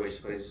love the way she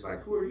plays. She's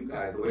like, "Who are you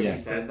guys?" The way Yeah.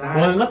 she says that.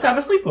 Well, then let's have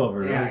a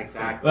sleepover. Yeah,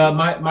 exactly.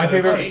 My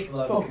favorite, Jake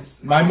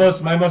loves my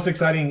most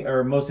exciting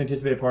or most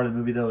anticipated part of the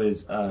movie though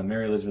is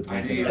Mary Elizabeth I knew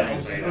Winstead. you were gonna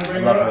say that. I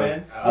love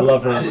her. I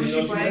love her. Who's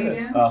she playing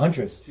again?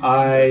 Huntress.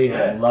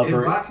 I love Is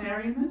her. Black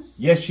Canary in this?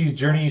 Yes, she's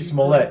Journey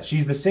Smollett.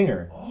 She's the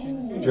singer.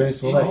 Journey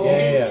Smollett. Oh,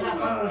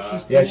 Yeah.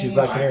 Yeah, she's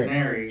Black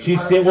Canary.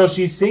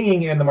 She's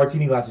singing and the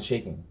martini glass is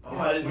shaking.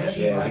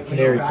 Yeah, the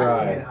canary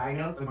cry. I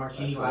know the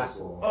martini glass.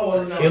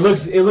 Oh, no. It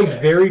looks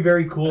very,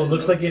 very cool. It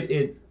looks like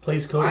it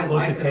plays close I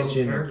like that those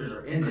attention. characters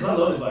are in this. I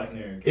love Black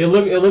Canary. It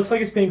looks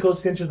like it's paying close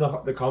attention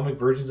to the comic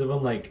versions of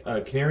them. Like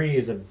Canary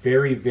is a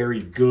very, very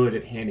good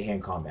at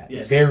hand-to-hand combat.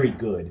 Yes. Very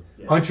good.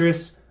 Yeah.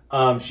 Huntress,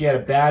 she had a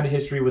bad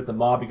history with the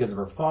mob because of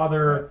her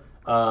father,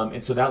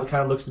 and so that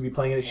kind of looks to be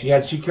playing it.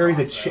 She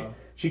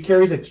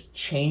carries a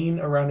chain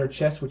around her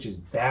chest, which is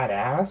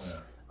badass.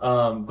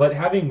 But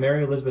having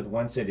Mary Elizabeth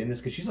Winstead in this,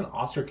 because she's an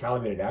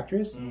Oscar-calibrated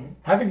actress,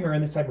 having her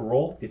in this type of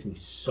role gets me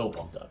so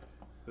pumped up.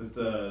 With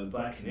the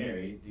Black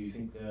Canary, do you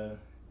think the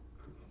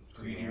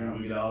Green Arrow.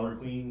 Movie Dollar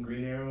Queen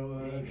Green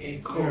Arrow?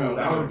 It's cool.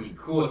 That would be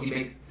cool if he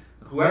makes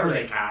whoever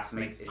they cast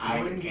makes if he I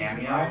makes a wouldn't be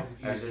cameo. surprised if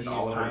you That's see just a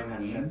all over sign that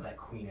Queen. says like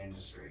Queen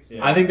Industries.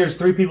 Yeah. I think there's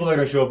 3 people that are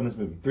going to show up in this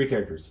movie. 3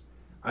 characters.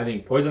 I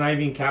think Poison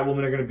Ivy and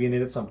Catwoman are going to be in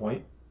it at some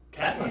point.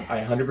 Catwoman.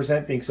 I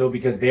 100% think so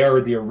because they are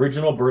the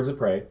original Birds of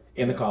Prey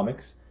in the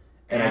comics,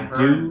 and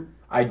And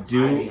I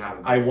Ivy have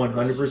a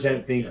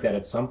 100% think Yeah. that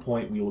at some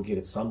point we will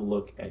get some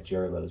look at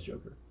Jared Leto's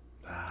Joker.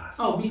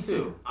 Oh, me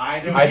too. I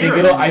think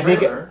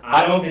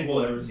I don't think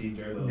we'll ever see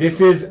Jared Leto.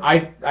 this is. I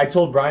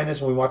told Brian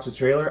this when we watched the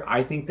trailer.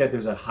 I think that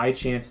there's a high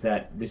chance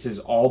that this is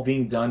all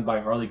being done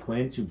by Harley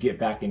Quinn to get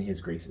back in his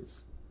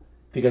graces,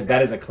 because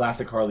that is a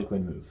classic Harley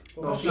Quinn move.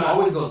 Well, she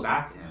always goes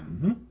back to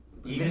him,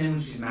 even when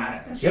she's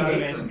mad at him. She Not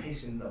hates him.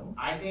 emancipation though.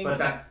 I think. But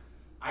that's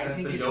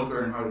think the it's-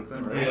 Joker and Harley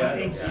Quinn, right? Yeah. I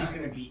think he's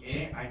gonna be in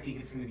it. I think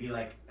it's gonna be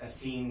like a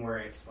scene where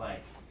it's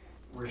like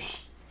where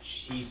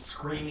she's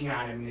screaming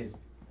at him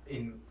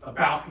in a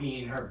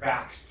balcony and her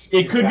back's.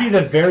 It could be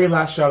the very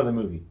last shot of the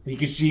movie.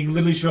 She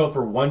literally show up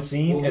for one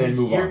scene Well, and then we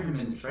move hear on. him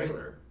in the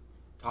trailer.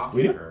 talking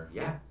We to do? her.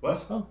 Yeah.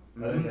 What? Oh.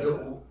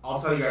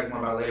 I'll tell you guys more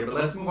about it later. But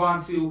let's move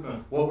on to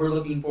what we're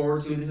looking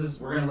forward to.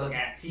 We're gonna look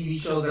at TV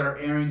shows that are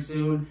airing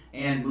soon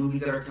and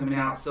movies that are coming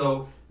out.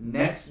 So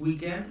next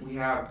weekend we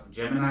have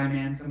Gemini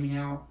Man coming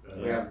out.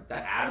 We have The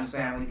Addams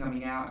Family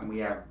coming out, and we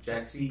have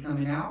Jexy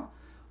coming out.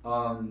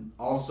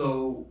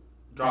 Also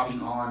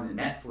dropping on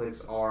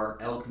Netflix are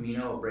El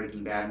Camino, a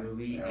Breaking Bad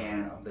movie,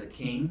 and The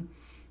King.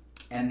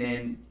 And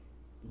then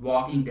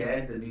Walking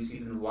Dead, the new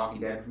season of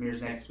Walking Dead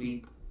premieres next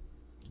week.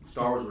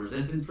 Star Wars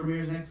Resistance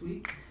premieres next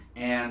week.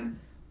 And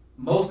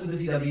most of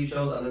the CW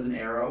shows, other than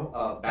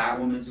Arrow,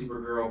 Batwoman,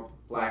 Supergirl,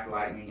 Black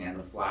Lightning, and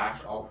The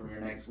Flash all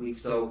premiere next week.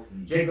 So,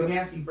 Jake, let me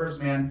ask you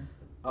first, man.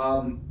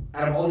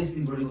 Out of all these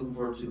things, what are you looking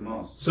forward to the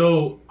most?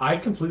 So I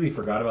completely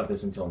forgot about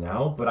this until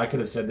now, but I could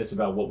have said this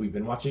about what we've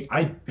been watching.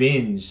 I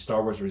binged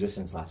Star Wars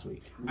Resistance last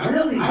week.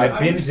 Really? I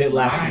binged it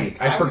last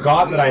week. I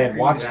forgot that I had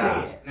watched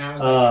it.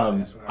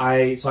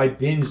 I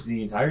binged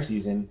the entire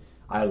season.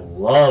 I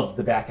love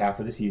the back half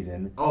of the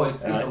season. Oh,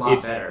 it's a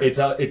lot better.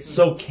 It's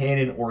so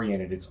canon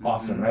oriented. It's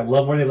awesome. And I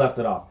love where they left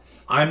it off.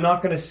 I'm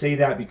not going to say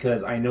that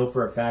because I know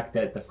for a fact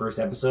that the first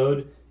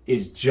episode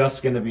is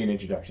just going to be an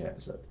introduction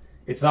episode.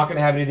 It's not going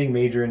to have anything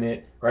major in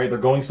it, right? They're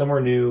going somewhere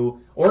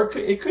new, or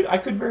I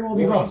could very well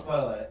be wrong.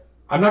 Spoil it.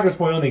 I'm not going to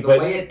spoil anything, The but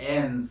way it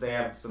ends, they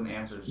have some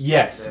answers.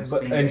 yes,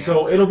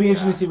 so it'll be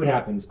interesting to see what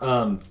happens.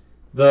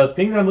 The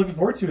thing that I'm looking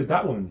forward to is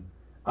Batwoman.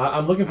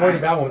 I'm looking forward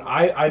to Batwoman.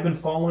 I've been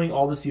following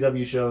all the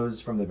CW shows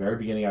from the very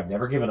beginning. I've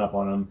never given up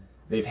on them.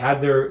 They've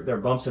had their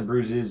bumps and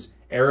bruises.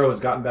 Arrow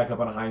has gotten back up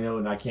on a high note,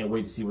 and I can't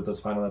wait to see what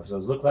those final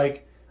episodes look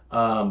like.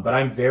 But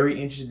I'm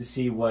very interested to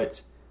see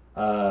what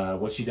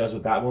she does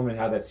with Batwoman and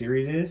how that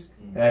series is.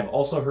 And I've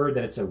also heard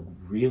that it's a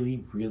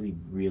really, really,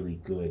 really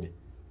good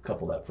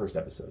couple of first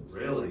episodes.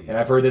 Really? And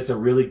I've heard that's a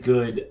really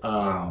good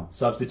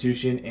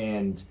substitution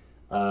and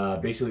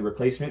basically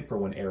replacement for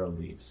when Arrow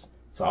leaves.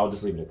 So I'll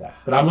just leave it at that.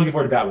 But I'm looking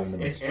forward to Batwoman the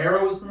most. If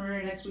Arrow is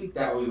premiering next week,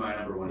 that will be my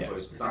number one Yeah.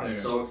 choice because I'm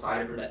so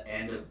excited for the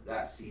end of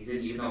that season,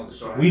 even though the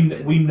show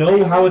We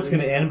know how it's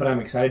going to end, but I'm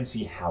excited to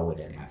see how it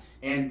ends.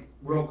 And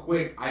real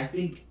quick, I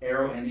think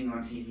Arrow ending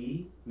on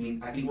TV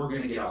I think we're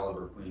going to get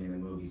Oliver Queen in the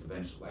movies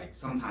eventually, like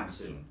sometime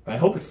soon. I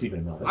hope it's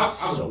Stephen Amell.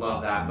 I would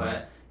love that,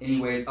 but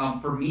anyways,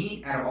 for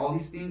me, out of all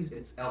these things,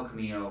 it's El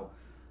Camino.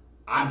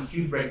 I'm a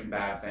huge Breaking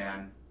Bad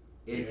fan.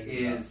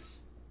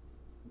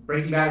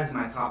 Breaking Bad is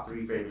my top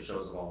 3 favorite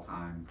shows of all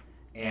time,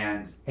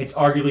 and it's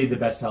arguably the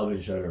best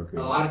television show ever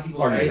created. A lot of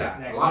people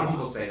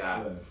say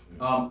that.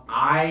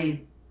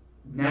 I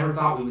never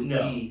thought we would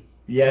see.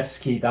 Yes,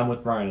 Keith, I'm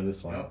with Brian on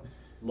this one. Nope.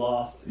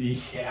 Lost.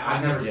 Yeah,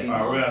 I've never seen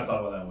Lost. We're gonna talk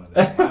about that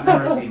one. I've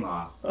never seen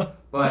Lost,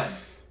 but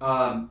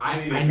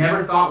I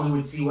never thought we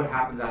would see what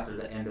happens after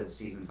the end of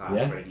season 5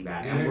 of Breaking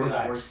Bad, and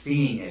we're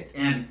seeing it.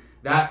 And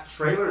that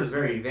trailer is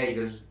very vague.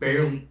 There's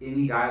barely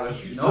any dialogue,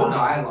 no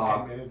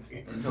dialogue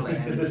until the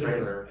end of the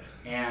trailer.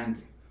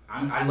 And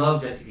I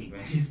love Jesse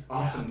Pinkman. He's an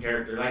awesome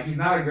character. Like, he's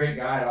not a great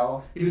guy at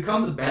all. He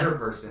becomes a better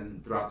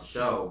person throughout the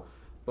show,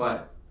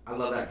 but I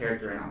love that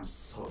character, and I'm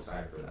so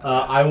excited for that.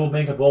 I will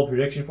make a bold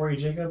prediction for you,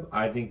 Jacob.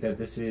 I think that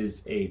this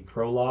is a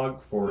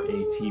prologue for a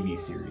TV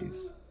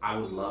series. I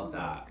would love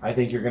that. I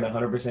think you're going to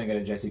 100% get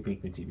a Jesse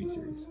Pinkman TV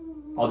series.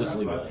 I'll just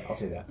leave it. I'll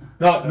say that.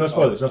 No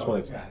spoilers. No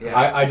spoilers. Yeah,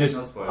 I just,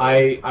 no spoilers.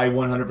 I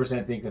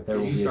 100% think that there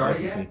will be a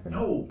Jesse Pinkman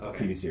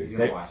TV series. He's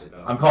gonna watch it,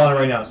 though. I'm calling it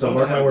right now, so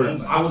mark my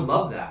words. I would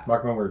love that.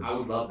 Mark my words. I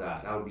would love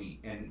that. That would be,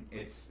 and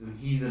he's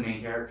the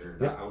main character.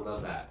 Yep. I would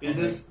love that. Is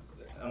this?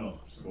 I don't know.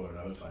 Spoiler.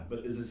 That was fine. But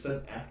is it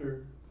set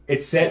after?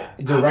 It's set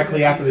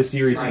directly after the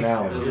series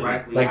finale.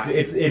 Like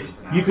it's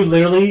finale. you could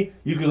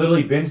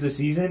literally binge the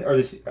season or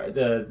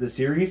the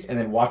series and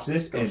then watch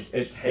this, and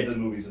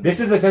this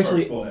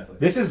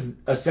is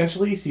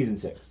essentially season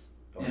 6.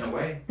 In a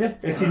way. Yeah,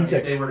 it's season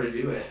 6. If they were to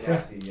do it,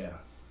 yeah. Yeah.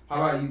 How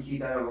about you,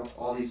 Keith? Out of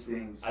all these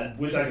things, I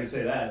wish I could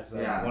say that. Cause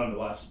Yeah. I wanted to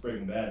watch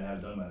Breaking Bad and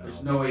haven't done that.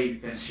 there's no way you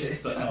can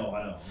finish it. I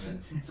know.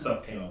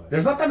 Stuff came up.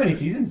 There's not that many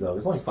seasons though.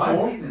 There's only 5.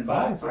 Seasons.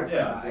 Five? Five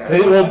Yeah.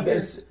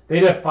 seasons, They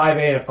did a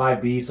 5A and a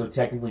 5B, so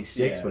technically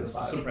 6, yeah, but it's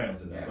 5.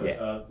 Sopranos did that. Yeah.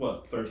 But,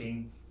 what,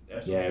 13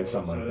 episodes? Yeah, it was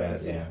something like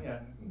that, Yeah.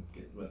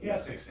 Yeah,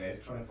 6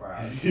 days, 24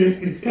 hours.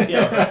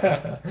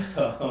 Yeah.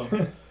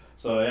 Right.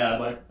 So yeah, I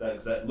like that.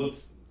 'Cause it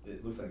looks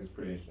like it's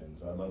pretty interesting.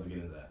 So I'd love to get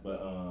into that.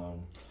 But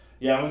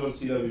yeah, I'm gonna go to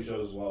CW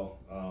shows as well.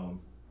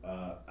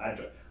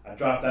 I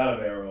dropped out of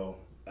Arrow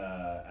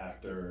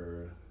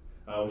after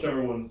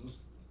whichever one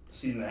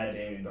season that had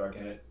Damien Dark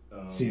in it.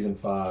 Season I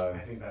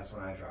 5. think that's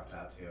when I dropped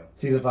out too.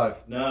 Season 5.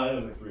 No, it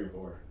was like 3 or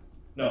 4.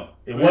 No,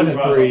 It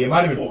wasn't 3. It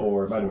might have been 4.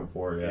 4. It might have been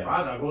 4. Yeah.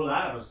 Ra's al Ghul,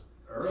 that was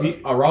early. See,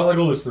 Ra's al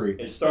Ghul was 3.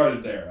 It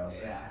started there.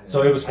 Yeah.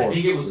 So it was 4. I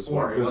think it was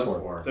 4. It was 4.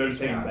 4. They're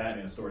taking Yeah.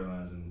 Batman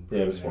storylines and Yeah,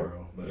 it was 4.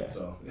 Arrow, but Yeah.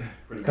 so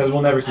Because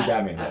we'll never see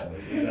Batman. Yeah, So.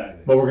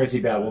 exactly. But we're gonna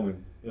see Batwoman.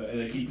 Yeah, and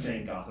they keep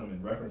saying Gotham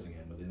and referencing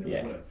him, but they never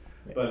Yeah. would.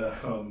 Yeah. But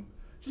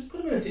Just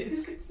put him in a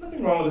there's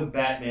nothing wrong with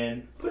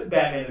Batman. Put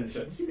Batman in the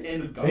show. You see the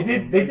end of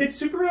Gotham? They did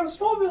Superman of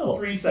Smallville.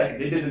 3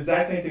 seconds. They did the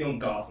exact same thing on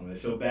Gotham. They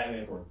showed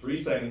Batman for 3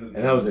 seconds. And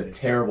that was a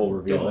terrible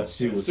reveal. That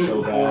suit was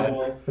so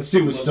horrible. bad. The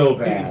suit was so It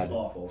was bad.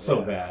 awful.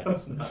 So bad.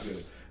 That's not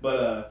good.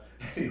 But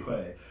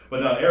anyway. But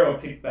no, Arrow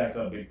picked back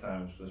up big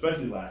time,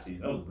 especially last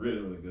season. That was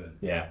really, really good.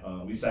 Yeah.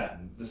 We sat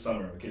this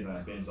summer, my kids and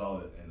I binged all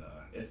of it, and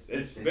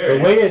it's very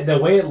the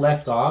way it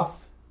left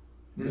off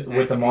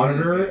with the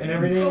monitor and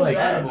everything, so like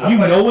sad. you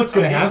know what's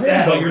gonna I'm happen,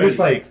 sad but you're just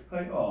like,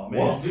 oh man,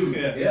 whoa. Dude,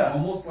 yeah. it's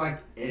almost like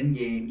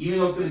Endgame. Even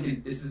though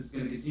this is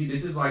gonna continue,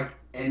 this is like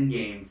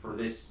Endgame for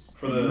this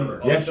for the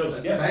universe. Yeah.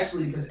 shows.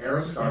 Especially because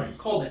Arrow started. It's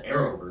called the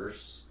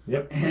Arrowverse.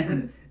 Yep.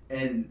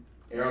 And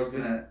Arrow's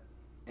gonna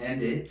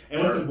end it.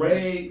 And with the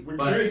Ray, we're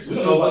But curious. We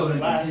the don't know show's about the gonna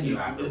Flash. continue Is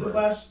the afterwards.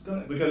 Flash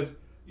gonna because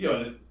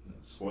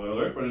spoiler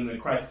alert, but in the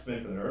Crisis on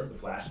Infinite Earth, the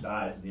Flash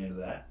dies at the end of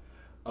that.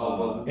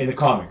 in the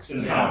comics. In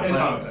the Yeah,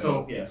 comics,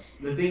 so- yes.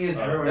 The thing is,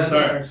 Everyone does-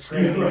 started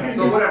screaming.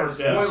 so whatever. Yeah.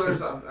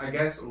 Spoilers, I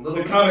guess. A little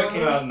The bit comic spoilers.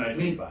 came out in I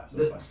mean, 1985. So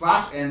the it's fine.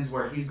 Flash ends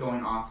where he's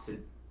going off to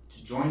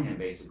join him,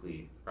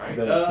 basically, right?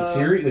 The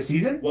series, the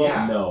season? Well,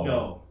 Yeah.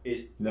 no,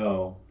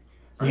 No.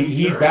 Are you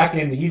He's sure? back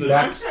in. He's The-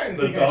 back. I'm starting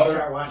to The think I should daughter-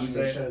 start watching you the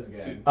say- shows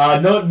again.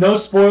 No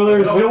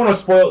spoilers. No. We don't want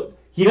to spoil.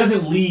 He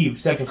doesn't leave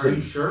Central Are you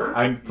City. sure?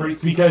 I'm pretty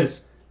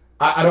because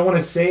I don't want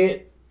to say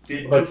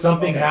it, but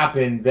something okay.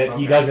 happened that he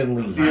Okay. doesn't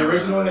leave. The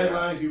original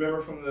headline, if you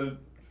remember from the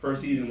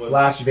first season, was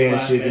Flash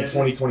vanishes in vanishes.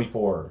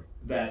 2024.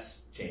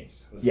 That's changed.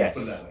 Let's Yes.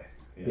 put it that way.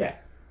 Yeah.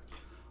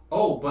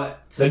 Oh,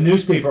 but The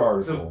newspaper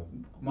article.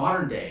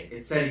 modern day,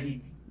 it said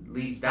he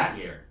leaves that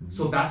year.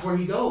 So that's where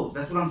he goes.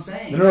 That's what I'm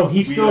saying. No,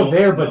 he's We still don't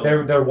there, but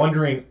know. they're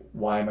wondering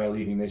why am I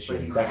leaving this year?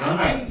 But he's That's-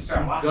 I need to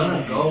start watching gonna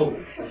it. go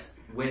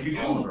with You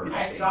do. Oliver.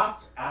 I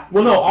stopped after.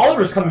 well, no,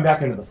 Oliver's coming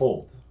back into the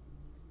fold.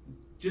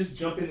 Just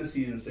jump into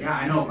season 6. Yeah,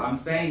 I know. But I'm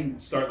saying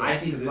Start. I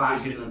think because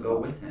Flash it is gonna go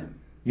with him.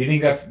 You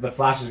think that the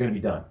Flash is going to be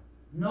done?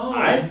 No,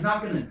 I- he's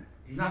not gonna.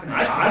 He's not gonna.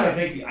 I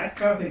die.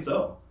 kind of think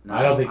so. No,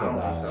 I don't think I don't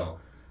he'll think die. so.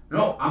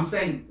 No, I'm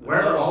saying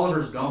wherever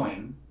Oliver's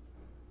going.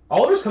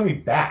 Oliver's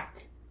coming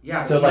back.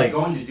 Yeah, So, he's like,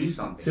 going to do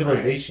something. Right?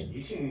 Civilization.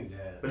 You two need to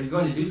But he's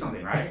going to do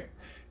something, right?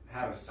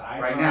 have a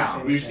side Right now.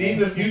 conversation. We've seen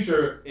the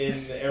future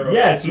in the Arrow.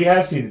 Yes, we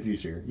have seen the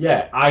future.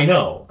 Yeah, I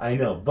know,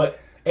 but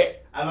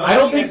I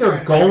don't think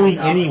they're going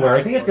anywhere.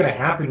 I think it's going to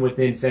happen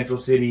within Central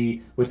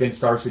City, within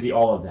Star City,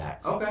 all of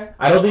that. Okay.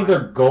 I don't think they're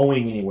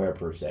going anywhere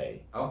per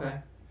se. Okay.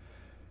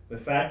 The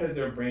fact that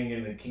they're bringing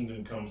in the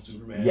Kingdom Come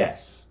Superman.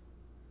 Yes.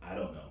 I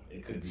don't know.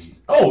 It could be.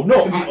 Oh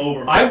no, It could be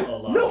over for I- a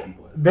lot no. of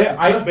people. They-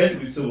 It's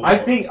basically Civil War. I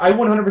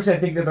 100%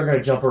 think that they're going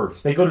to jump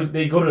Earths. They go to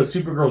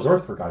Supergirl's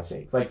Earth for God's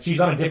sake. Like she's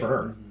on a different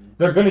Earth.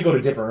 They're going to go to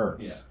different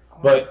Earths. Yeah.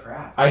 But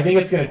crap. I think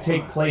it's going to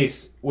take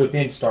place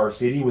within Star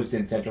City,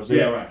 within Central City.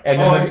 Yeah, right. And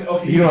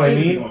then you know what I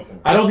mean?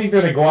 I don't think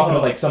they're going to go off into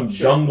like some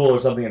Sure. jungle or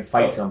something and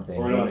fight something.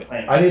 Or another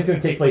planet. I think it's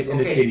going to take place in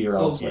the Okay, city or so-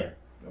 elsewhere.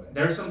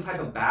 There's some type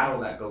of battle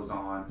that goes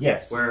on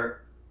Yes. where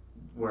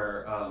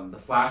the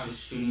Flash is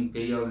shooting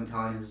videos and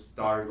telling his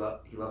daughter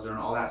he loves her and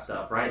all that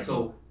stuff, right?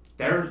 So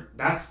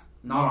that's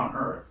not on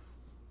Earth.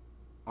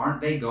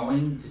 Aren't they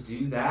going to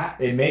do that?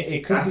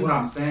 It could That's be. what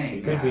I'm saying.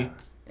 It could yeah. be.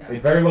 Yeah.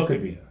 It very well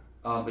could be.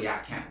 But yeah,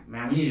 I can't.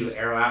 Man, we need to do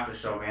Arrow after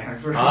show, man.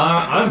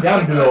 I'm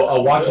down to do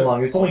a watch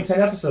along. It's only 10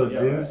 episodes,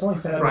 Yeah, dude. right. It's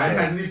only 10 Brian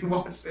episodes. hasn't even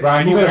watched it.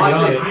 Brian, you We'll better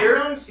watch get it on it. here.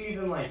 We're on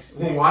season like 6.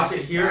 We'll watch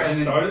it here and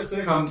then Start at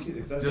 6. come.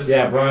 Just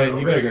Yeah, Brian,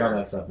 you better get on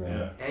that stuff, man.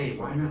 Yeah. Hey,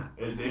 why not?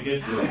 It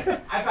gets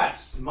good. I've got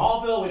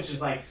Smallville, which is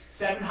like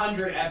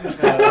 700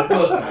 episodes.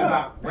 I've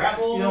got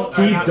Rebel.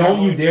 Keith,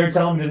 don't you dare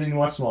tell him he doesn't even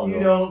watch Smallville. You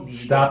don't need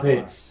Stop to it.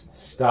 watch.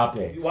 Stop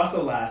You it. watch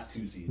the last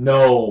 2 seasons.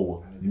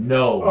 No.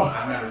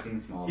 I've never seen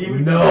Smallville.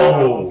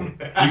 No.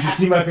 You should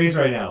see my face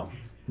right now. I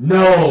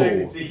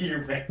No. see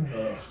your face.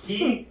 Ugh.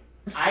 They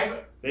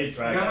They you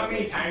try. know how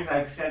many times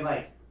I've said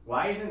like,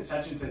 why isn't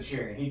such and such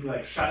here? And he'd be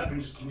like, shut up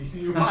and just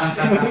continue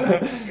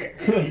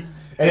watching.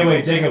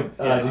 Anyway, Jacob,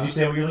 did you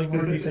say what you're looking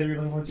for? Did you say what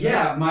you're looking for?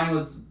 Yeah, mine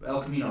was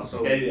El Camino.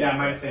 So Yeah,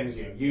 mine's the same as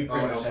you. You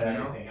pretty Oh, much El said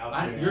Camino? everything. El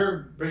I, Camino. you're a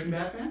Breaking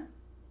Bad fan?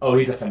 Oh,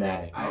 he's a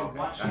fanatic. I Okay.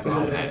 watched That's all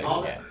awesome.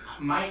 all Yeah.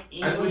 my We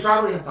English.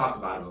 probably have talked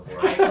about it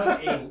before. I took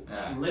a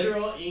Yeah.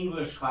 literal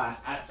English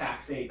class at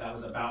Sac State that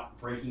was about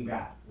Breaking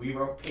Bad. We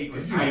wrote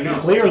papers. I know.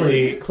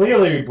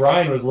 Clearly,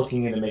 Brian was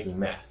looking into making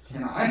meth.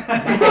 Can I?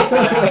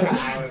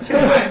 I was-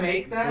 Can I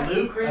make that?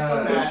 Blue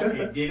crystal meth.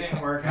 It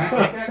didn't work. Can I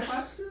take that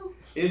class still?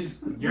 Is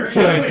You're an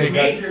Can I English take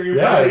that? major. You're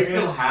Yeah. I probably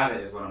still good. have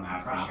it, is what I'm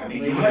asking. I Probably.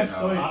 mean, I I have don't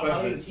so know. many I'll tell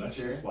questions. you, I should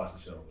teacher. just watch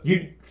the show.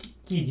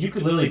 Keith, you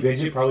could literally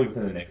binge it probably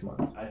within the next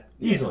month.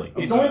 Easily.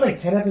 I'm It's sorry. only like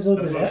 10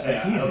 episodes That's a what I'm saying.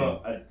 I don't season.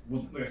 know.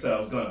 Like I said, I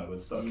was gonna,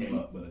 but stuff came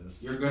up. But I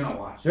just You're gonna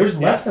watch. There's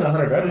less than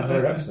 100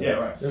 episodes. Yeah,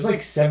 right. There's like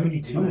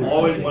 72 I or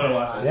always something. want to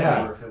watch this.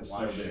 Yeah. So big,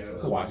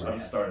 Watch so watch it.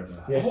 I've started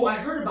to. Yeah. Oh, I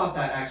heard about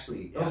that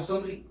actually. Oh,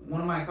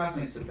 one of my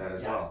classmates took that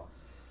as Yeah. well.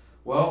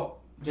 Well,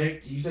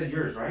 Jake, you said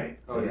yours, right?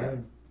 Oh yeah.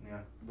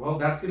 Well,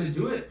 that's gonna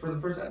do it for the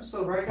first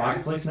episode, right,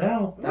 guys? Pocketflix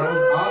now. That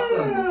was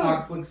awesome.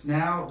 Pocketflix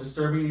now,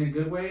 disturbing in a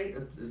good way.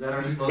 Is that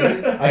our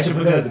slogan? I should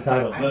put that as the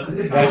title. That's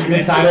That should be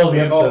the title of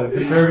the episode.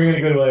 Disturbing in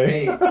a good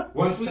way. Hey,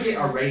 once we get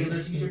our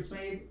regular t-shirts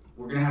made,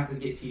 we're gonna have to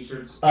get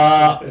t-shirts.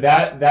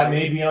 That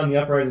may be on the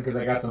uprising because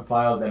I got some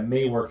files that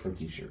may work for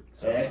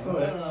t-shirts.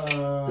 Excellent.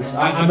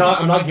 I'm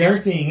not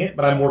guaranteeing it,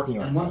 but I'm working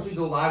on it. And once we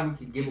go live, we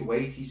can give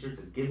away t-shirts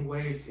as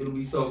giveaways. It'll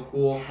be so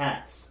cool.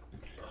 Hats,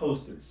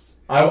 posters.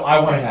 I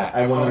want a hat.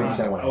 I 100%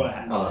 want I want a a hat.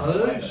 hat.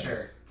 Mug?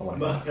 Shirt. I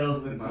want a hat.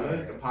 Filled with Mug. mud.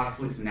 It's a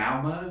Apocalypse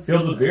Now mug.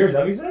 Filled with beer, is that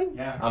what you said?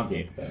 Yeah. I'm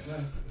game for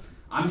that.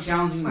 I'm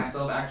challenging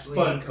myself actually,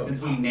 Fun coat.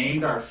 since we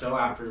named our show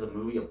after the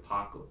movie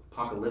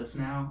Apocalypse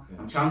Now.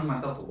 I'm challenging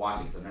myself to watch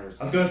it because I've never I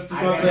seen was it.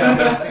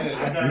 gonna say,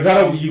 I've never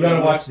seen it. You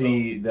gotta watch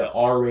the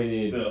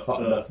R-rated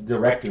The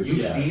director's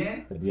You've cut. seen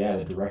it? Yeah,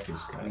 the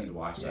director's I cut. need to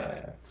watch that.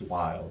 Yeah, it's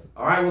wild.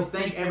 All right, well,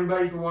 thank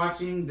everybody for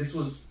watching. This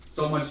was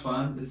so much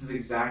fun. This is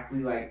exactly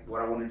like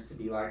what I wanted it to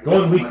be like. It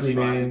Going was so much weekly,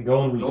 fun. man.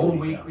 Going weekly. Going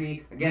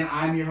weekly. Again,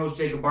 I'm your host,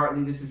 Jacob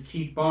Bartley. This is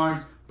Keith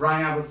Barnes,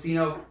 Brian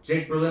Avicino,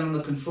 Jake Berlin on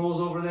the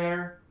controls over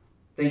there.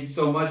 Thank you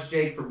so much,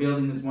 Jake, for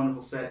building this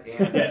wonderful set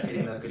and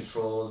hitting the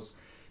controls.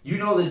 You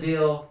know the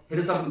deal. Hit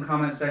us up in the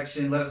comment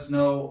section. Let us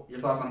know your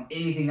thoughts on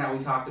anything that we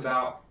talked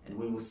about, and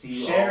we will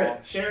see you all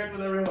Share it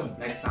with everyone.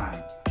 next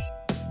time.